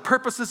according to the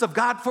purposes of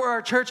God for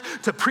our church,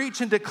 to preach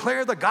and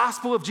declare the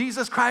gospel of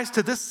Jesus Christ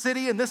to this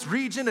city and this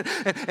region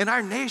and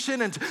our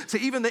nation and to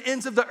even the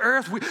ends of the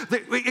earth.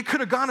 It could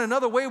have gone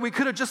another way. We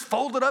could have just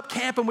folded up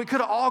camp and we could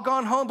have all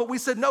gone home, but we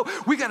said, no,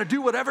 we got to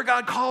do whatever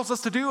God calls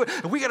us to do,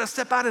 and we got to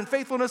step out in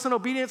faithfulness and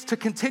obedience to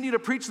continue to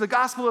preach the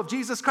gospel of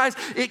Jesus Christ.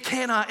 It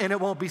cannot and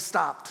it won't be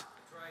stopped.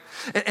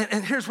 Right.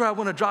 And here's where I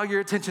want to draw your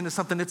attention to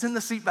something that's in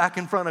the seat back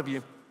in front of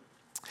you.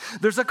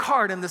 There's a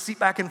card in the seat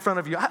back in front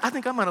of you. I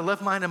think I might have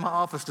left mine in my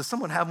office. Does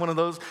someone have one of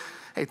those?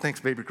 Hey, thanks,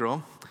 baby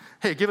girl.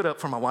 Hey, give it up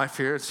for my wife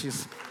here.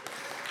 She's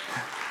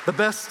the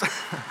best.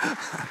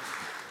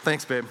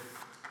 Thanks, babe.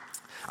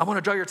 I want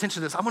to draw your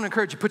attention to this. I want to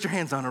encourage you, put your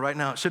hands on it right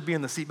now. It should be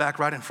in the seat back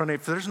right in front of you.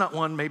 If there's not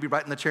one, maybe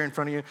right in the chair in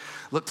front of you.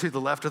 Look to the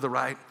left or the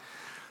right.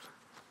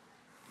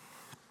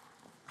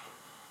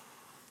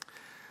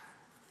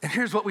 And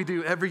here's what we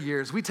do every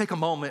year is we take a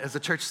moment as a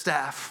church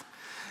staff,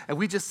 and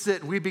we just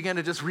sit and we begin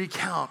to just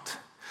recount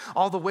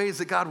all the ways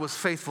that God was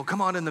faithful.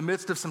 Come on, in the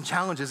midst of some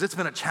challenges. It's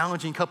been a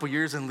challenging couple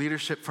years in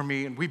leadership for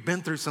me, and we've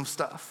been through some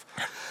stuff.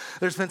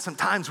 There's been some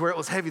times where it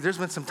was heavy. There's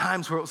been some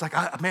times where it was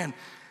like, man,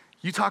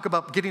 you talk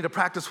about getting to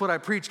practice what I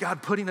preach,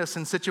 God putting us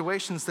in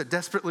situations that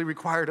desperately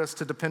required us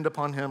to depend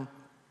upon him.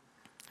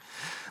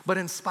 But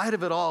in spite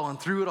of it all and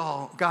through it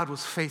all, God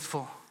was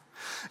faithful.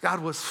 God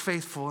was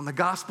faithful, and the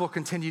gospel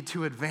continued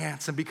to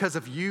advance. And because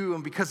of you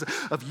and because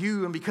of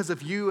you and because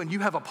of you, and you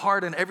have a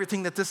part in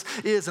everything that this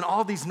is, and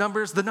all these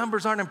numbers, the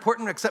numbers aren't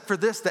important except for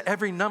this, that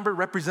every number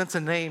represents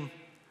a name.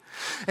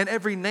 And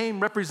every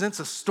name represents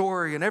a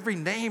story, and every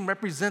number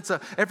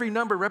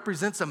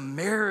represents a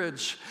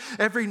marriage.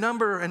 Every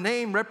number and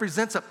name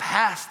represents a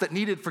past that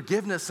needed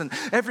forgiveness, and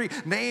every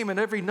name and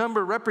every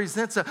number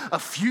represents a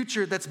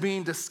future that's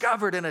being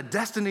discovered and a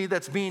destiny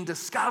that's being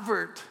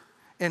discovered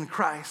in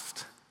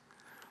Christ.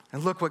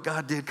 And look what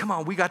God did. Come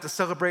on, we got to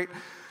celebrate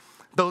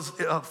those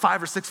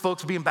 5 or 6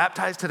 folks being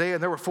baptized today,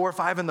 and there were 4 or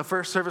 5 in the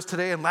first service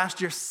today. And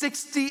last year,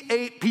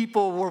 68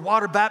 people were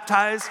water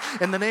baptized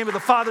in the name of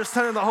the Father,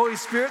 Son, and the Holy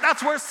Spirit.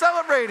 That's worth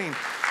celebrating.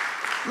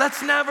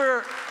 Let's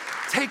never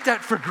take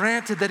that for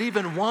granted that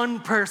even one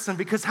person,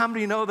 because how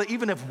many know that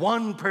even if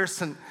one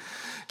person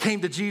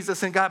came to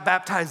Jesus and got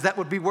baptized, that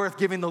would be worth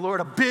giving the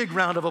Lord a big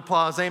round of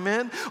applause,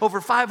 amen?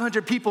 Over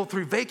 500 people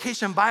through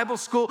Vacation Bible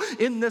School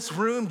in this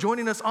room,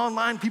 joining us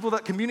online, people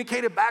that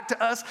communicated back to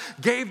us,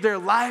 gave their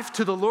life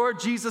to the Lord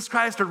Jesus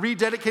Christ or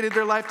rededicated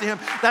their life to him.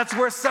 That's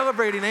worth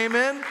celebrating,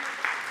 amen?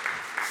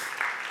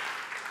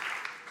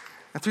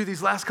 And through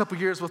these last couple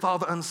years with all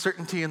the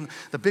uncertainty and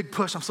the big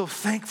push, I'm so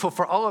thankful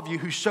for all of you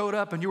who showed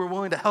up and you were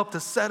willing to help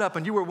to set up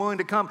and you were willing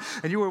to come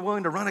and you were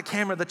willing to run a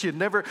camera that you had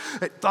never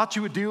thought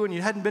you would do and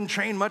you hadn't been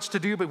trained much to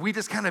do, but we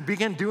just kind of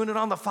began doing it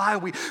on the fly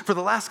for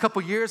the last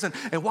couple years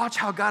and watch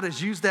how God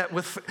has used that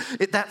with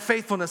that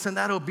faithfulness and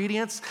that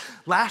obedience.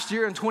 Last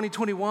year in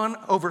 2021,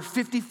 over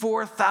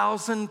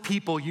 54,000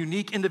 people,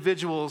 unique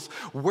individuals,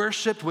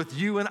 worshiped with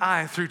you and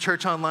I through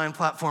Church Online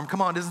platform.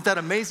 Come on, isn't that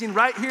amazing?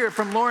 Right here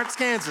from Lawrence,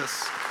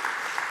 Kansas.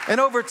 And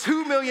over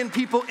 2 million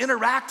people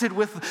interacted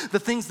with the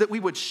things that we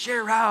would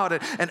share out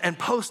and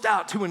post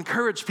out to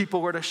encourage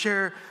people or to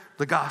share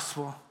the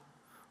gospel.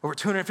 Over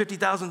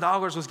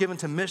 $250,000 was given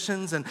to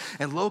missions and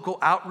local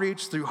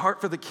outreach through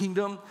Heart for the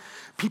Kingdom.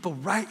 People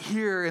right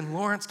here in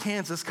Lawrence,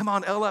 Kansas, come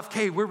on,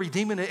 LFK, we're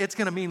redeeming it. It's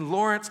going to mean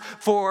Lawrence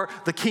for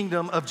the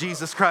Kingdom of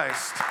Jesus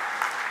Christ.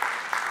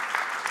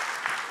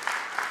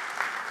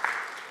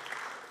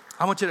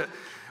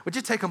 Would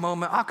you take a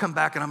moment? I'll come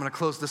back and I'm going to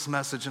close this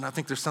message, and I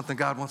think there's something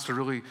God wants to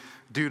really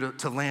do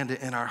to land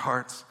it in our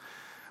hearts.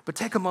 But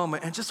take a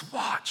moment and just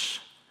watch.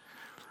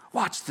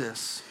 Watch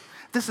this.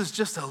 This is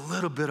just a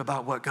little bit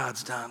about what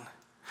God's done.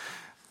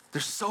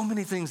 There's so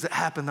many things that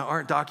happen that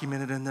aren't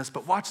documented in this,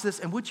 but watch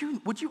this. And would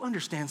you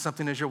understand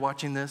something as you're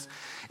watching this?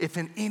 If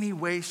in any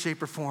way,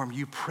 shape, or form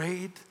you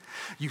prayed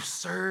You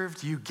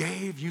served, you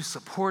gave, you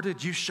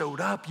supported, you showed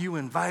up, you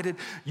invited.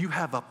 You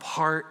have a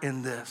part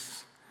in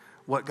this,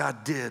 what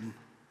God did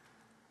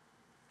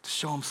to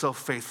show himself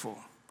faithful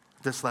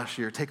this last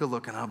year. Take a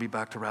look, and I'll be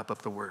back to wrap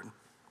up the word.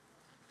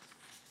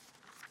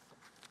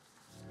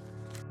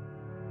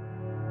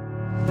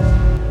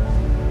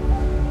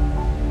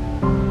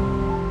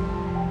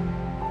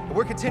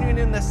 We're continuing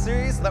in this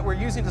series that we're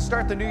using to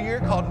start the new year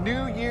called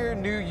New Year,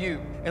 New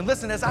You. And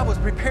listen, as I was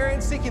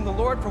preparing, seeking the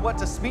Lord for what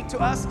to speak to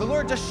us, the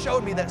Lord just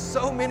showed me that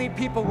so many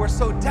people were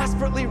so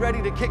desperately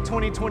ready to kick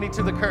 2020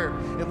 to the curb.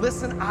 And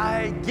listen,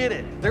 I get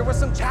it. There were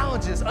some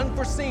challenges,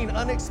 unforeseen,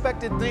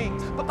 unexpected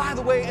things. But by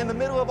the way, in the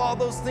middle of all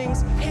those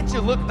things, can't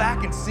you look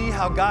back and see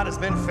how God has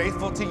been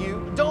faithful to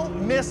you?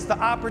 Don't miss the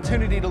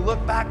opportunity to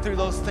look back through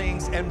those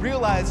things and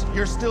realize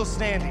you're still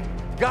standing.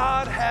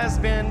 God has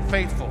been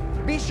faithful.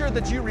 Be sure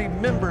that you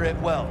remember it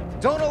well.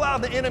 Don't allow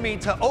the enemy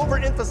to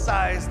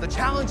overemphasize the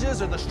challenges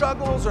or the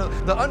struggles or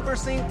the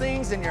unforeseen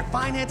things in your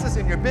finances,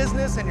 in your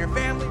business, in your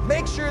family.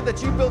 Make sure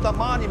that you build a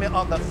monument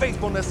on the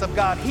faithfulness of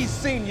God. He's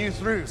seen you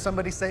through.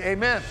 Somebody say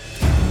amen.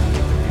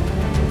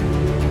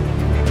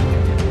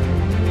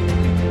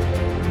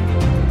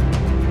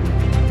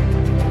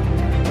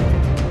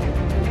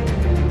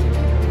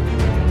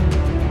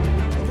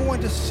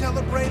 To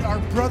celebrate our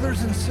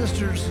brothers and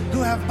sisters who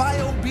have, by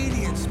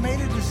obedience,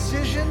 made a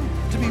decision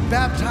to be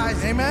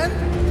baptized. Amen?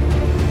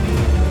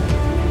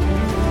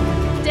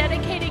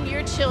 Dedicating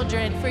your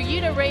children for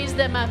you to raise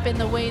them up in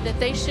the way that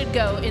they should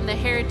go in the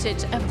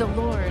heritage of the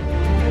Lord.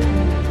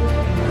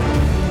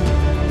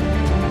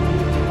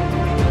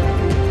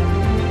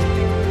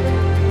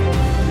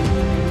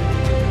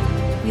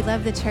 We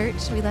love the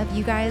church. We love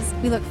you guys.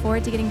 We look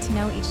forward to getting to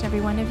know each and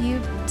every one of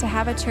you, to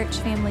have a church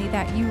family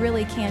that you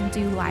really can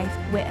do life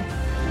with.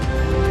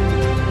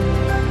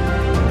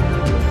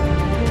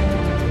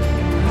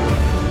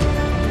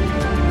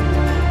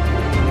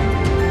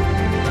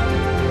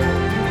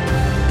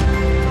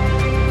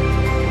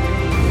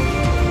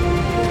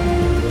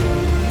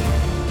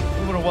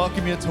 We want to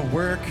welcome you to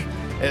work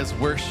as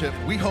worship.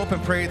 We hope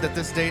and pray that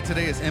this day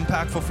today is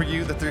impactful for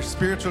you, that there's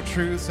spiritual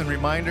truths and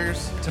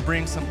reminders to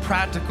bring some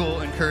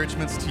practical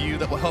encouragements to you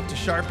that will help to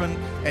sharpen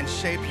and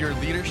shape your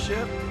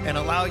leadership and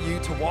allow you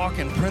to walk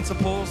in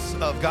principles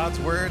of God's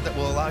word that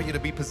will allow you to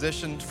be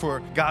positioned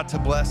for God to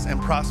bless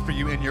and prosper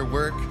you in your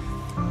work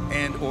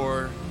and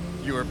or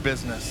your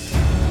business.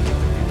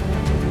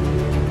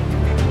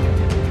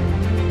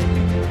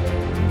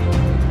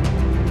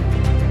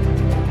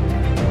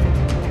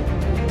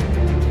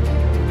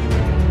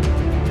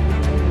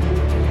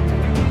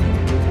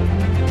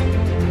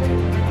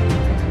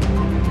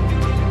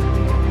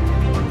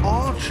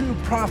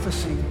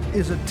 Prophecy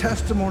is a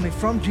testimony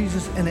from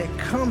Jesus, and it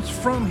comes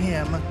from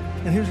him.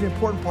 And here's the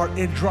important part: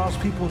 it draws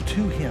people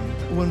to him.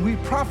 When we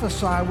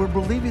prophesy, we're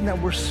believing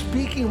that we're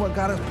speaking what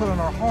God has put on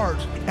our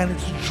hearts, and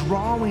it's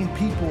drawing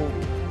people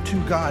to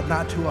God,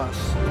 not to us.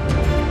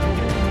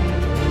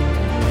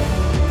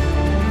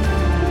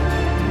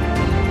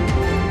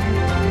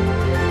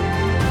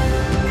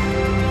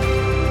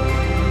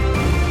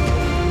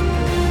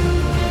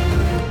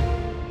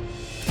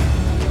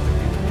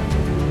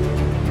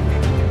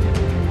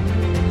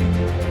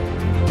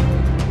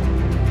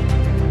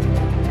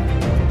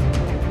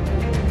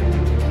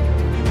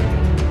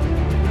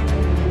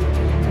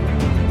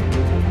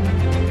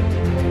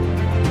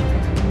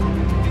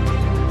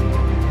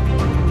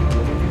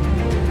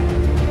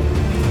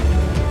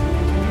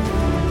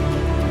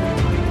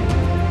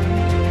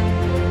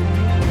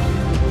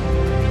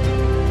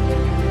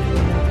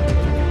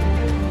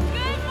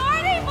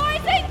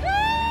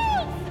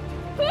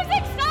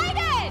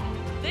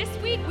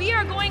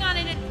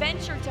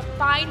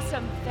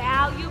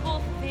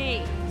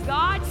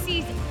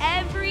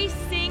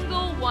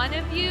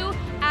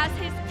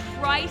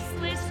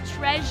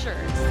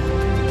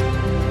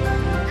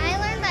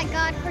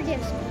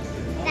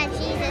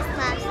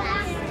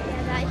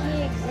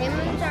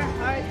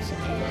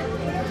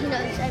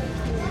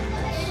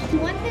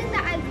 One thing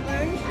that I've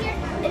learned here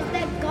is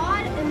that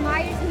God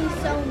admires me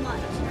so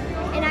much,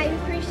 and I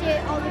appreciate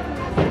all the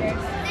people here.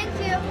 Thank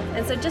you.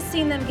 And so just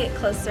seeing them get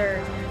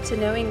closer to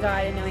knowing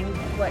God and knowing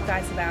what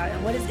God's about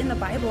and what is in the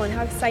Bible and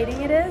how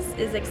exciting it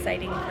is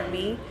exciting for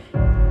me.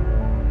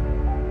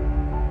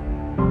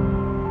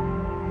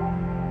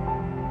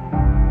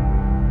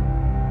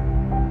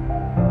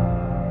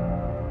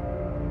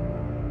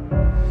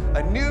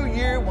 A new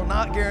year will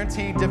not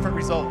guarantee different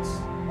results.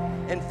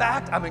 In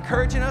fact, I'm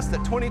encouraging us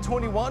that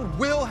 2021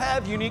 will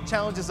have unique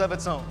challenges of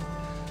its own.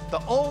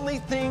 The only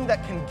thing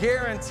that can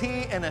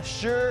guarantee and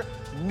assure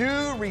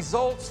new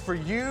results for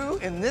you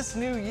in this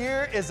new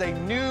year is a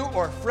new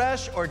or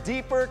fresh or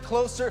deeper,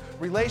 closer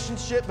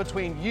relationship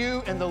between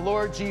you and the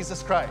Lord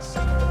Jesus Christ.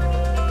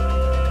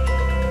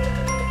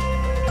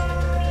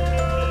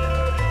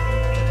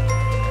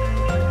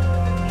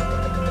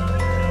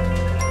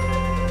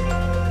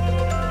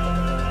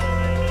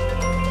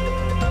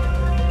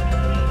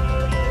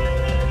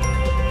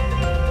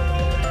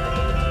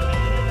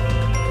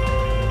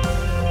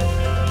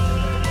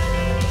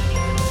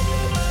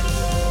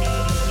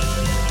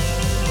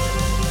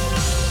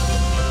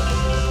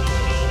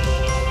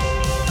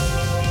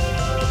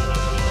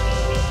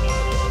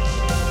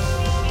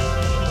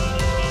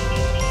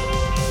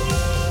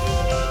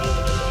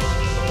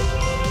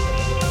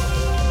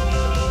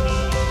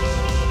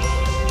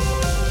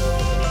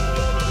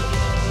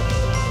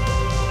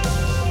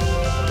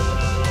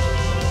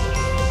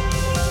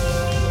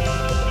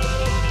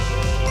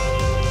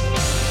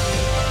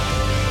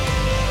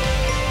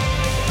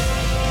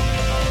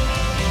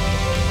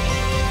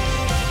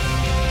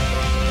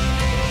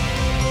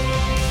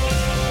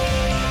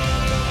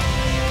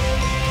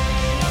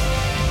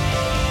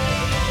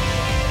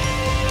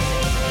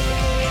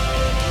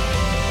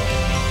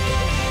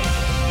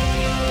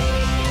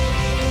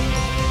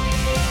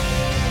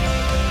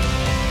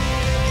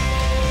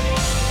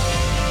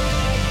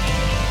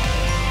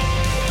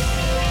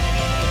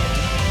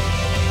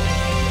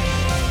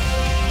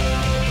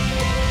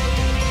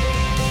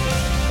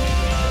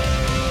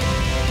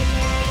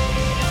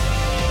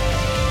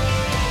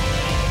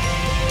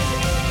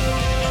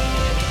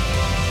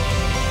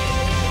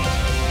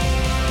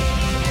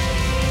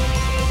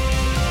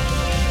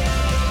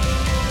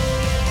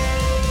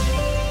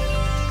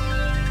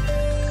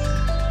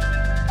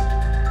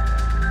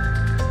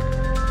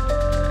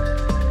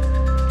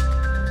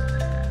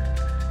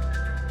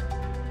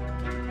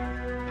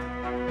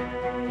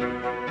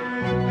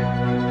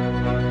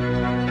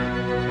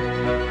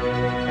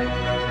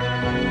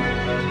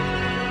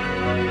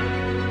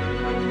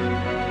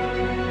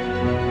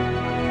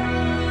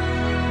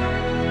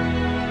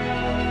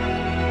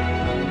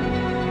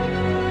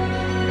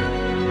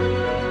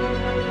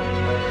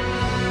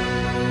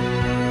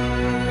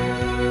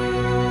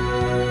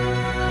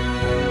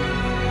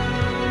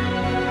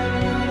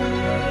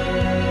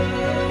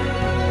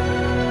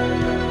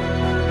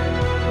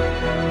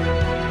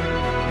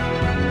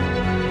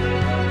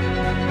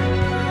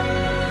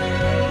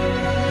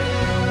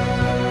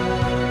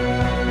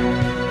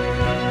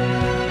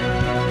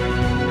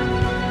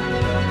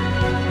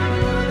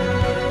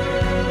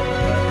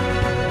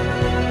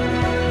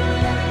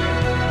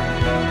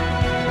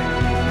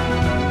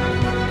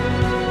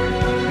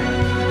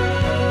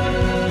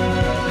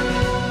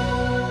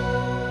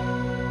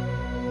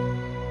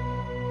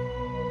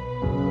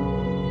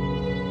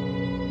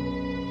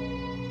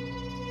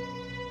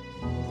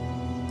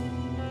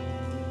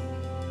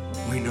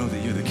 know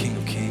that you're the King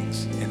of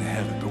Kings in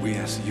heaven, but we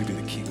ask that you be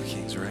the King of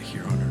Kings right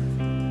here on earth.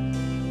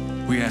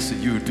 We ask that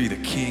you would be the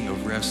King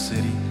of Rev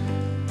City.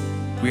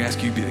 We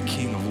ask you to be the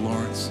King of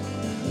Lawrence.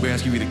 We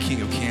ask you to be the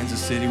King of Kansas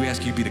City. We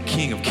ask you to be the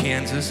King of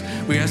Kansas.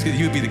 We ask that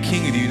you would be the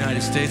King of the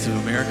United States of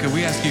America.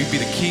 We ask you to be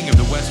the King of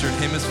the Western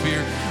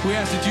Hemisphere. We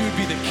ask that you would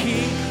be the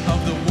King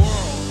of the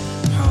world.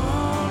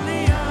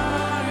 Holy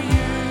are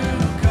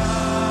you,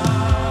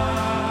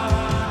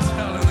 God.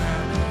 Tell him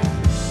that.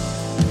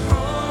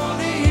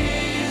 Holy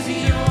is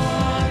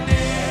your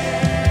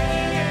name.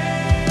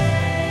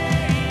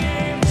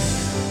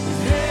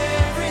 With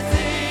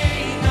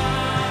everything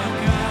I've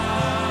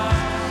got,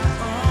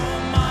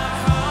 oh, my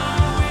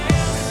heart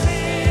will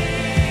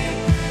sing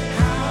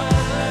how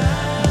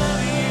I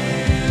love you.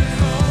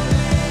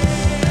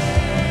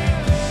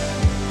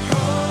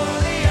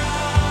 Holy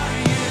are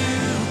you,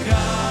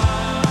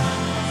 God.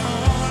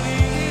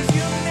 Holy is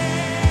your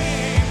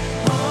name.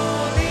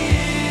 Holy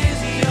is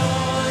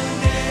your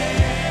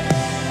name.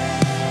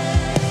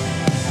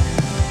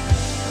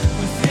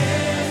 With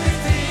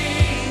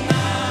everything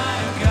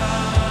I've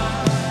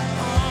got,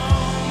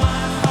 oh,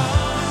 my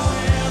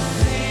heart will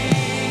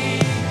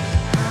sing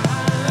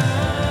how I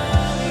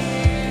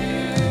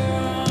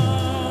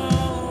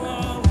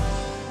love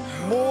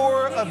you.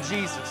 More of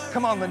Jesus.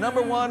 Come on, the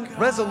number one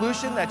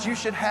resolution that you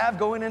should have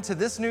going into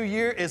this new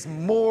year is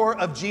more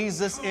of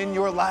Jesus in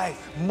your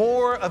life,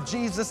 more of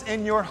Jesus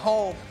in your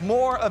home,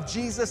 more of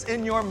Jesus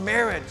in your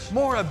marriage,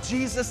 more of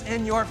Jesus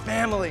in your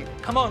family.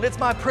 Come on, it's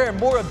my prayer,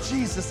 more of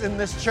Jesus in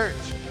this church.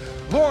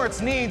 Lawrence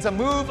needs a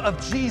move of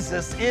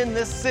Jesus in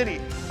this city.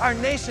 Our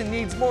nation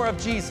needs more of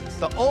Jesus.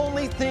 The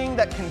only thing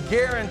that can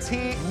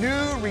guarantee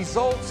new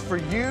results for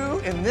you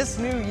in this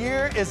new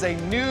year is a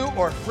new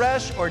or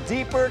fresh or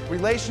deeper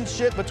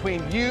relationship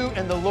between you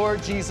and the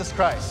Lord Jesus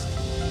Christ.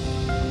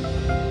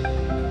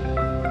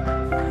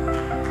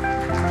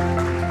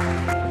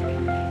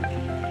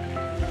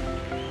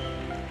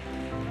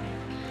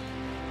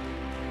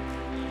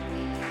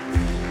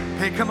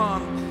 Hey, come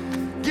on.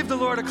 Give the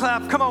Lord a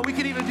clap. Come on, we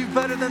can even do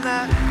better than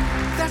that.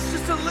 That's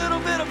just a little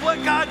bit of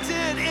what God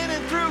did in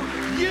and through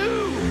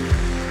you.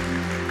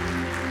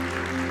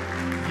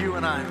 You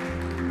and I.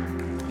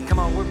 Come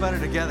on, we're better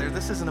together.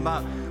 This isn't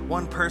about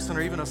one person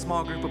or even a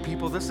small group of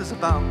people. This is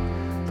about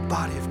the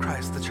body of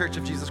Christ, the church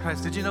of Jesus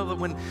Christ. Did you know that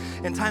when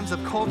in times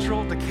of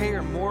cultural decay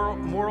or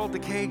moral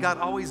decay, God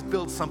always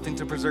builds something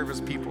to preserve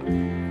his people?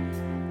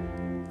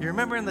 You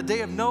remember in the day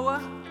of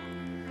Noah?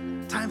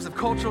 Times of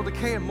cultural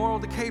decay and moral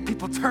decay,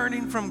 people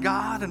turning from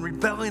God and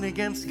rebelling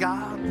against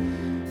God.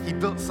 He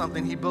built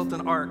something. He built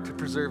an ark to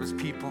preserve his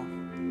people.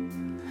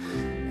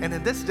 And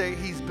in this day,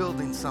 he's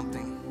building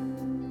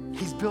something.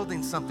 He's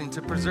building something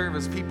to preserve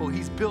his people.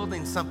 He's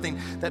building something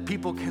that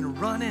people can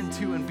run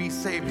into and be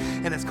saved.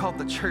 And it's called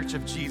the Church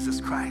of Jesus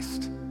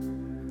Christ.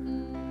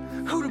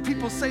 Who do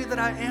people say that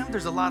I am?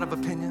 There's a lot of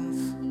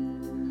opinions.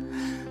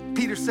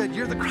 Peter said,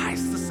 you're the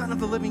Christ, the Son of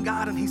the living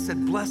God. And he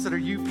said, blessed are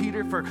you,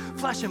 Peter, for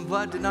flesh and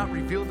blood did not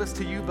reveal this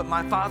to you, but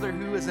my Father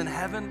who is in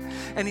heaven.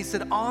 And he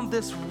said, on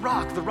this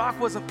rock, the rock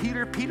wasn't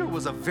Peter. Peter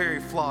was a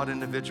very flawed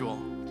individual.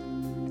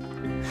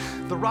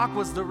 The rock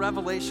was the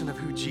revelation of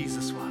who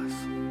Jesus was.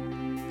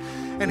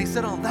 And he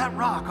said, on that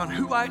rock, on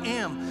who I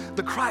am,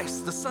 the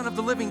Christ, the Son of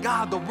the living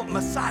God, the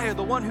Messiah,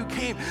 the one who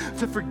came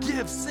to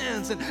forgive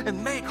sins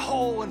and make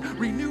whole and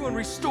renew and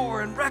restore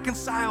and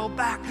reconcile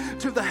back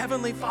to the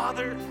Heavenly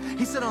Father.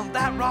 He said, on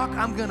that rock,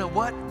 I'm gonna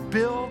what?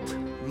 Build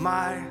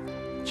my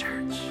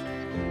church.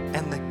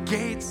 And the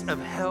gates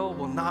of hell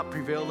will not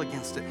prevail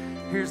against it.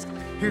 Here's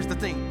the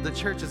thing, the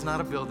church is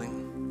not a building.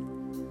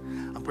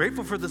 I'm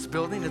grateful for this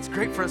building. It's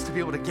great for us to be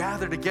able to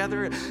gather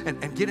together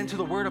and get into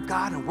the Word of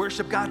God and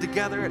worship God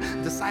together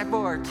and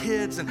disciple our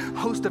kids and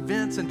host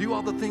events and do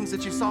all the things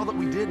that you saw that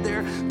we did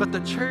there. But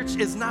the church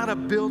is not a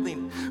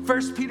building.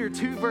 1 Peter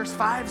 2 verse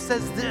 5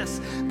 says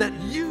this, that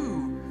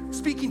you,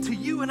 speaking to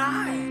you and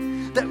I,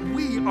 that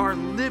we are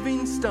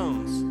living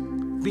stones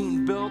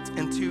being built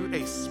into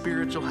a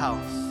spiritual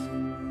house.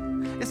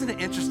 Isn't it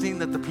interesting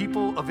that the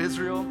people of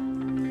Israel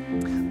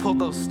pulled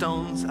those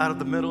stones out of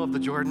the middle of the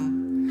Jordan?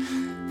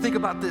 Think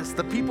about this.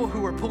 The people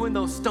who were pulling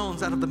those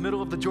stones out of the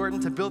middle of the Jordan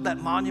to build that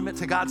monument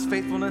to God's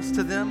faithfulness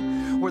to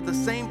them were the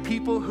same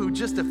people who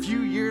just a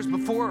few years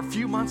before, a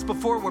few months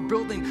before, were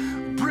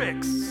building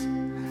bricks,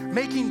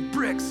 making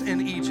bricks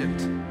in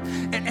Egypt.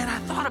 And I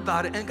thought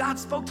about it, and God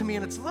spoke to me,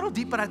 and it's a little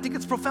deep, but I think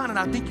it's profound, and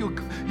I think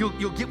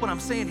you'll get what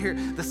I'm saying here.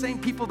 The same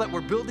people that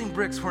were building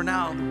bricks were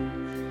now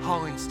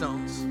hauling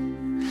stones.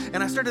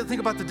 And I started to think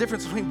about the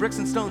difference between bricks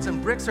and stones,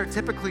 and bricks are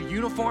typically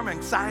uniform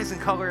in size and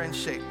color and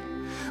shape.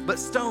 But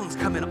stones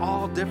come in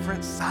all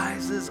different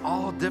sizes,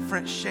 all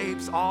different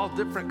shapes, all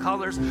different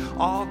colors,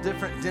 all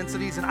different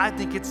densities. And I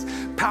think it's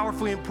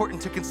powerfully important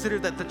to consider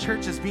that the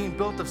church is being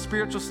built of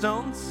spiritual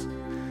stones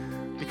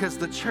Because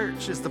the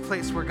church is the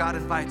place where God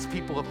invites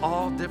people of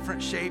all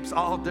different shapes,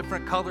 all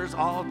different colors,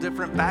 all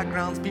different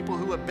backgrounds, people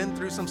who have been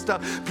through some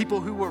stuff, people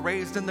who were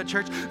raised in the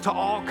church, to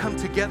all come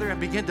together and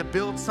begin to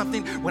build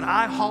something. When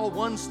I haul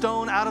one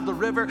stone out of the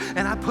river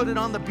and I put it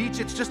on the beach,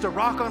 it's just a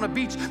rock on a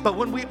beach. But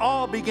when we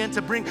all begin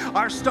to bring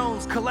our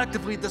stones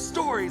collectively, the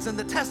stories and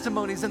the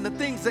testimonies and the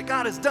things that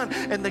God has done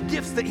and the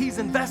gifts that He's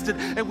invested,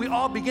 and we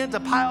all begin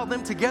to pile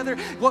them together,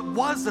 what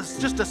was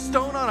just a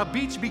stone on a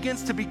beach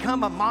begins to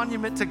become a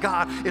monument to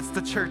God. It's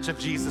the church of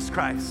Jesus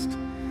Christ,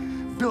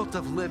 built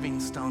of living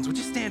stones. Would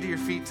you stand to your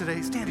feet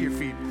today? Stand to your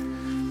feet.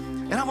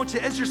 And I want you,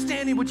 as you're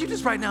standing, would you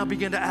just right now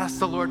begin to ask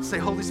the Lord, say,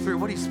 Holy Spirit,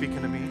 what are you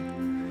speaking to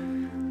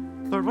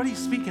me? Lord, what are you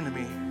speaking to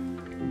me?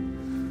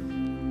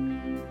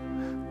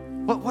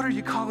 What are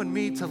you calling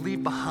me to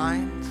leave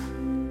behind?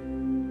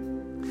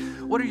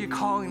 What are you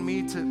calling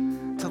me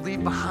to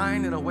leave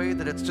behind in a way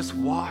that it's just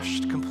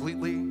washed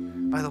completely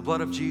by the blood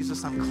of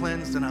Jesus? I'm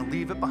cleansed and I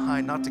leave it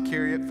behind, not to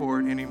carry it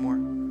forward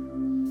anymore.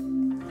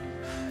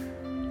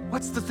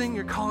 What's the thing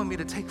you're calling me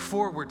to take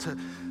forward, to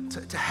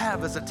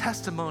have as a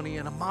testimony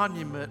and a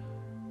monument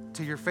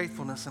to your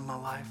faithfulness in my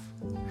life,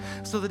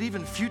 so that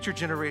even future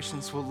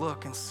generations will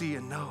look and see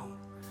and know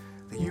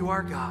that you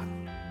are God,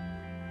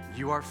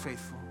 you are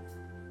faithful,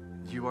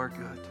 you are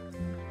good?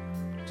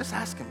 Just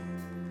ask Him,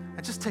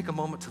 and just take a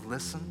moment to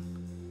listen.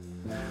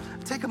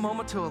 Take a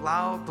moment to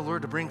allow the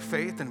Lord to bring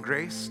faith and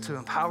grace to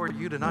empower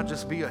you to not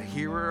just be a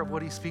hearer of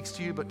what He speaks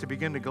to you, but to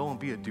begin to go and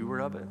be a doer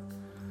of it.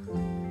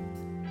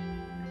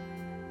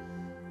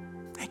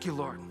 Thank you,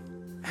 Lord.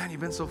 Man, you've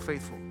been so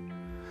faithful.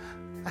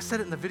 I said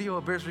it in the video,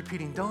 it bears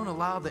repeating. Don't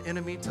allow the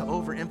enemy to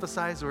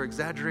overemphasize or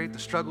exaggerate the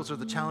struggles or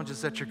the challenges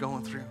that you're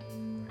going through.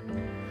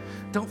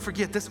 Don't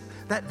forget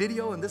that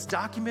video and this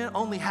document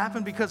only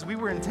happened because we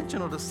were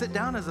intentional to sit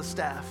down as a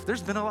staff.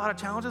 There's been a lot of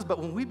challenges, but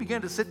when we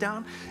began to sit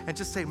down and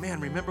just say,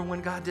 man, remember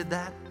when God did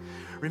that?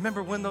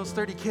 Remember when those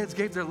 30 kids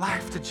gave their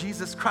life to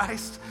Jesus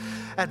Christ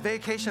at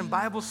Vacation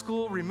Bible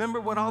School? Remember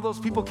when all those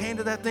people came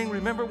to that thing?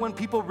 Remember when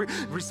people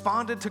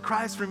responded to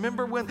Christ?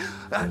 Remember when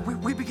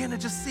we began to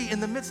just see in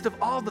the midst of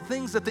all the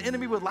things that the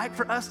enemy would like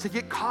for us to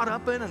get caught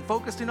up in and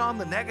focusing on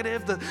the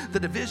negative, the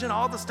division,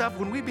 all the stuff,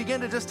 when we began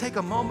to just take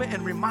a moment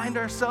and remind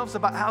ourselves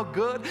about how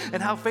good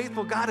and how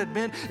faithful God had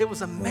been, it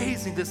was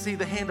amazing to see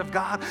the hand of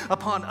God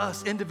upon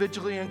us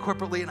individually and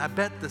corporately, and I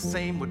bet the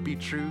same would be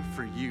true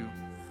for you.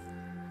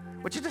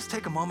 Would you just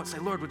take a moment and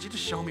say, Lord, would you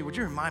just show me, would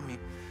you remind me?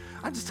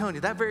 I'm just telling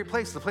you, that very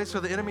place, the place where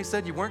the enemy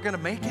said you weren't going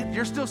to make it,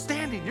 you're still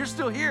standing, you're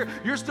still here,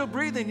 you're still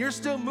breathing, you're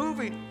still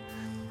moving.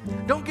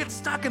 Don't get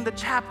stuck in the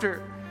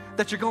chapter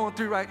that you're going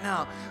through right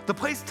now. The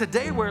place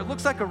today where it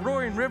looks like a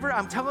roaring river,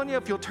 I'm telling you,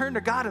 if you'll turn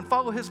to God and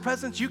follow His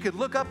presence, you could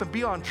look up and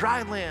be on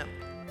dry land.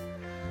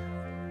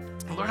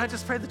 Lord, I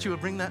just pray that you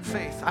would bring that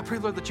faith. I pray,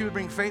 Lord, that you would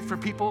bring faith for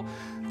people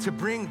to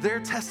bring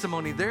their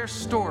testimony, their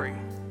story,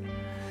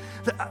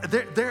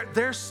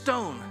 their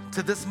stone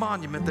to this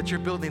monument that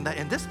you're building, that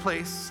in this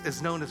place is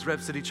known as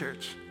Rev City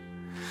Church.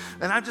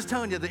 And I'm just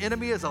telling you, the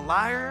enemy is a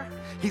liar.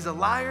 He's a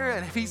liar,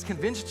 and if he's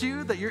convinced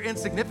you that you're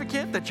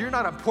insignificant, that you're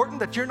not important,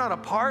 that you're not a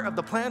part of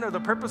the plan or the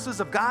purposes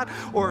of God,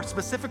 or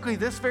specifically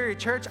this very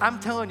church, I'm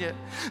telling you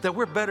that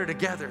we're better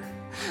together.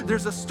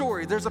 There's a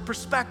story, there's a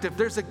perspective,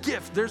 there's a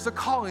gift, there's a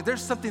calling,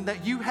 there's something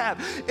that you have.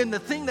 In the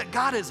thing that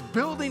God is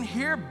building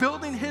here,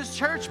 building His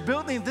church,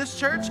 building this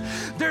church,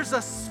 there's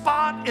a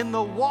spot in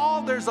the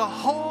wall, there's a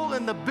hole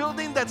in the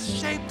building that's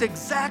shaped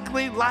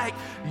exactly like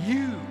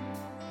you.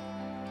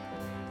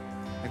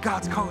 And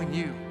God's calling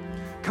you.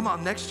 Come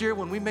on, next year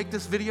when we make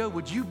this video,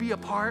 would you be a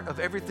part of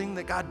everything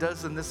that God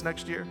does in this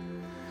next year?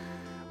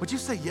 Would you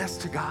say yes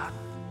to God?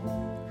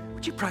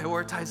 Would you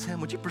prioritize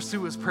Him? Would you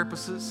pursue His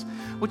purposes?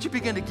 Would you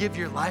begin to give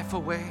your life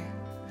away?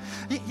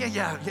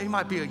 Yeah, you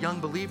might be a young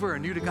believer or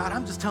new to God.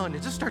 I'm just telling you,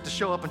 just start to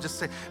show up and just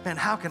say, man,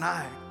 how can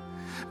I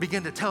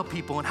begin to tell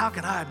people, and how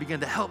can I begin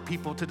to help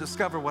people to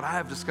discover what I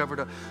have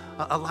discovered,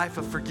 a life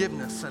of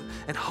forgiveness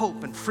and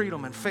hope and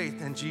freedom and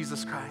faith in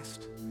Jesus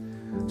Christ?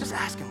 Just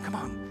ask Him, come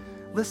on,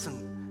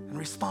 listen and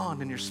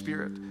respond in your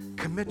spirit.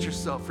 Commit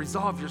yourself,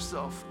 resolve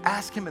yourself.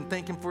 Ask Him and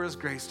thank Him for His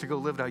grace to go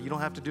live it out. You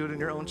don't have to do it in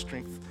your own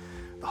strength.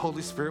 The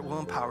Holy Spirit will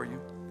empower you.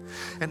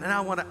 And then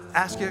I want to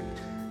ask you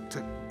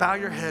to bow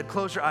your head,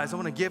 close your eyes. I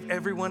want to give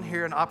everyone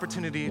here an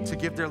opportunity to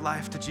give their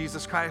life to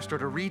Jesus Christ or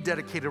to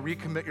rededicate or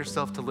recommit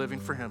yourself to living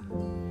for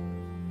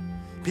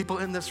Him. People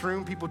in this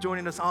room, people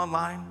joining us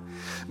online,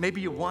 maybe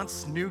you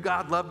once knew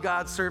God, loved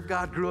God, served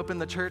God, grew up in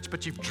the church,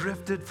 but you've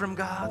drifted from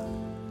God.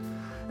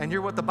 And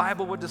you're what the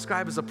Bible would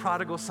describe as a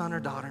prodigal son or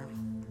daughter.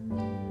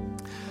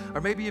 Or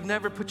maybe you've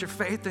never put your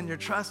faith and your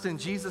trust in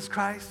Jesus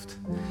Christ.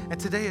 And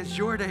today is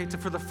your day to,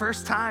 for the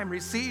first time,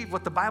 receive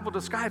what the Bible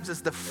describes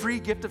as the free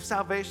gift of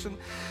salvation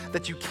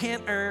that you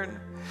can't earn,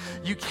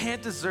 you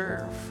can't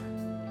deserve.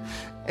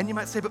 And you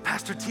might say, but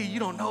Pastor T, you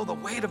don't know the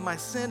weight of my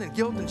sin and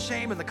guilt and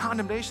shame and the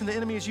condemnation the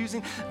enemy is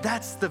using.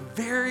 That's the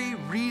very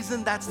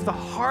reason, that's the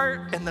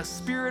heart and the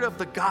spirit of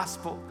the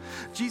gospel.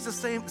 Jesus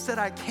said,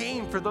 I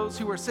came for those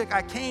who are sick.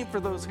 I came for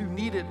those who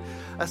needed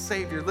a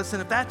Savior.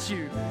 Listen, if that's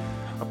you,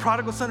 a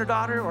prodigal son or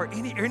daughter or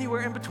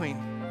anywhere in between,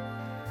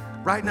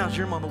 right now is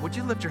your moment. Would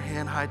you lift your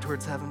hand high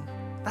towards heaven?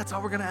 That's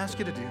all we're going to ask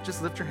you to do.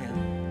 Just lift your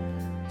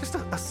hand. Just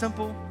a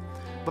simple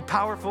but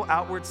powerful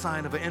outward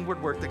sign of an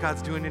inward work that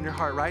God's doing in your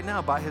heart right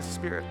now by his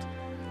Spirit.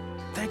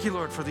 Thank you,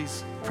 Lord, for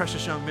these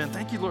precious young men.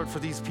 Thank you, Lord, for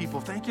these people.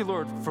 Thank you,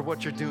 Lord, for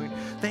what you're doing.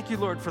 Thank you,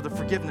 Lord, for the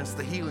forgiveness,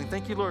 the healing.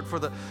 Thank you, Lord, for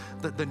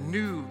the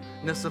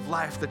newness of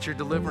life that you're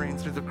delivering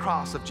through the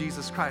cross of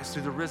Jesus Christ,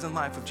 through the risen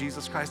life of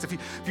Jesus Christ.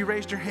 If you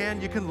raised your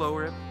hand, you can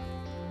lower it.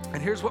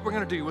 And here's what we're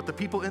going to do with the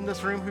people in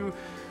this room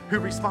who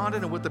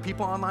responded and with the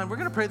people online. We're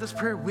going to pray this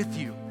prayer with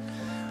you.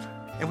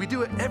 And we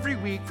do it every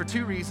week for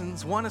two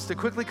reasons. One is to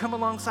quickly come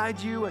alongside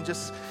you and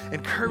just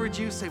encourage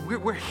you, say,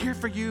 we're here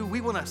for you.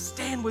 We want to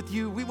stand with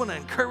you. We want to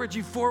encourage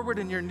you forward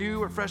in your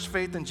new or fresh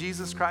faith in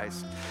Jesus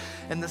Christ.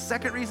 And the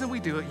second reason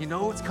we do it, you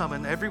know it's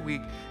coming every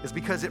week, is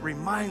because it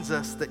reminds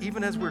us that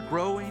even as we're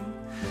growing,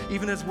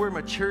 even as we're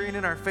maturing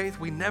in our faith,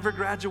 we never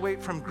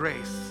graduate from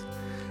grace.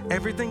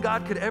 Everything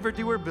God could ever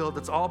do or build,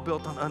 it's all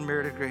built on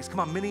unmerited grace. Come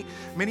on,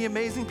 many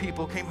amazing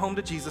people came home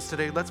to Jesus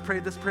today. Let's pray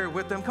this prayer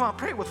with them. Come on,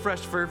 pray it with fresh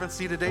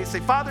fervency today.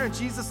 Say, Father, in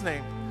Jesus'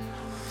 name,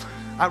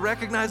 I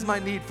recognize my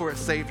need for a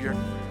Savior.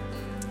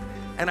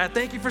 And I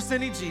thank you for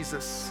sending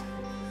Jesus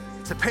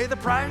to pay the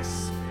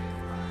price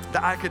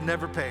that I could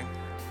never pay,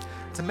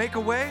 to make a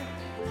way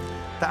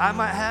that I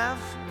might have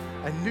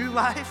a new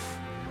life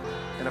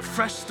and a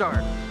fresh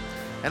start.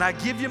 And I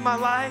give you my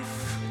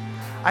life.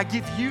 I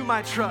give you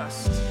my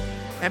trust.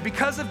 And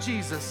because of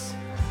Jesus,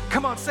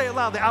 come on, say it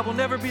loudly, I will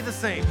never be the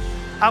same.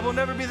 I will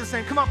never be the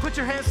same. Come on, put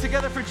your hands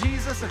together for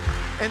Jesus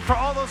and for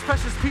all those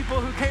precious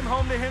people who came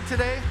home to him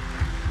today.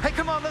 Hey,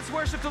 come on, let's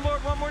worship the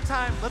Lord one more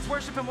time. Let's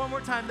worship him one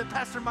more time. Then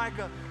Pastor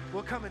Micah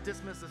will come and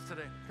dismiss us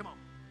today. Come on.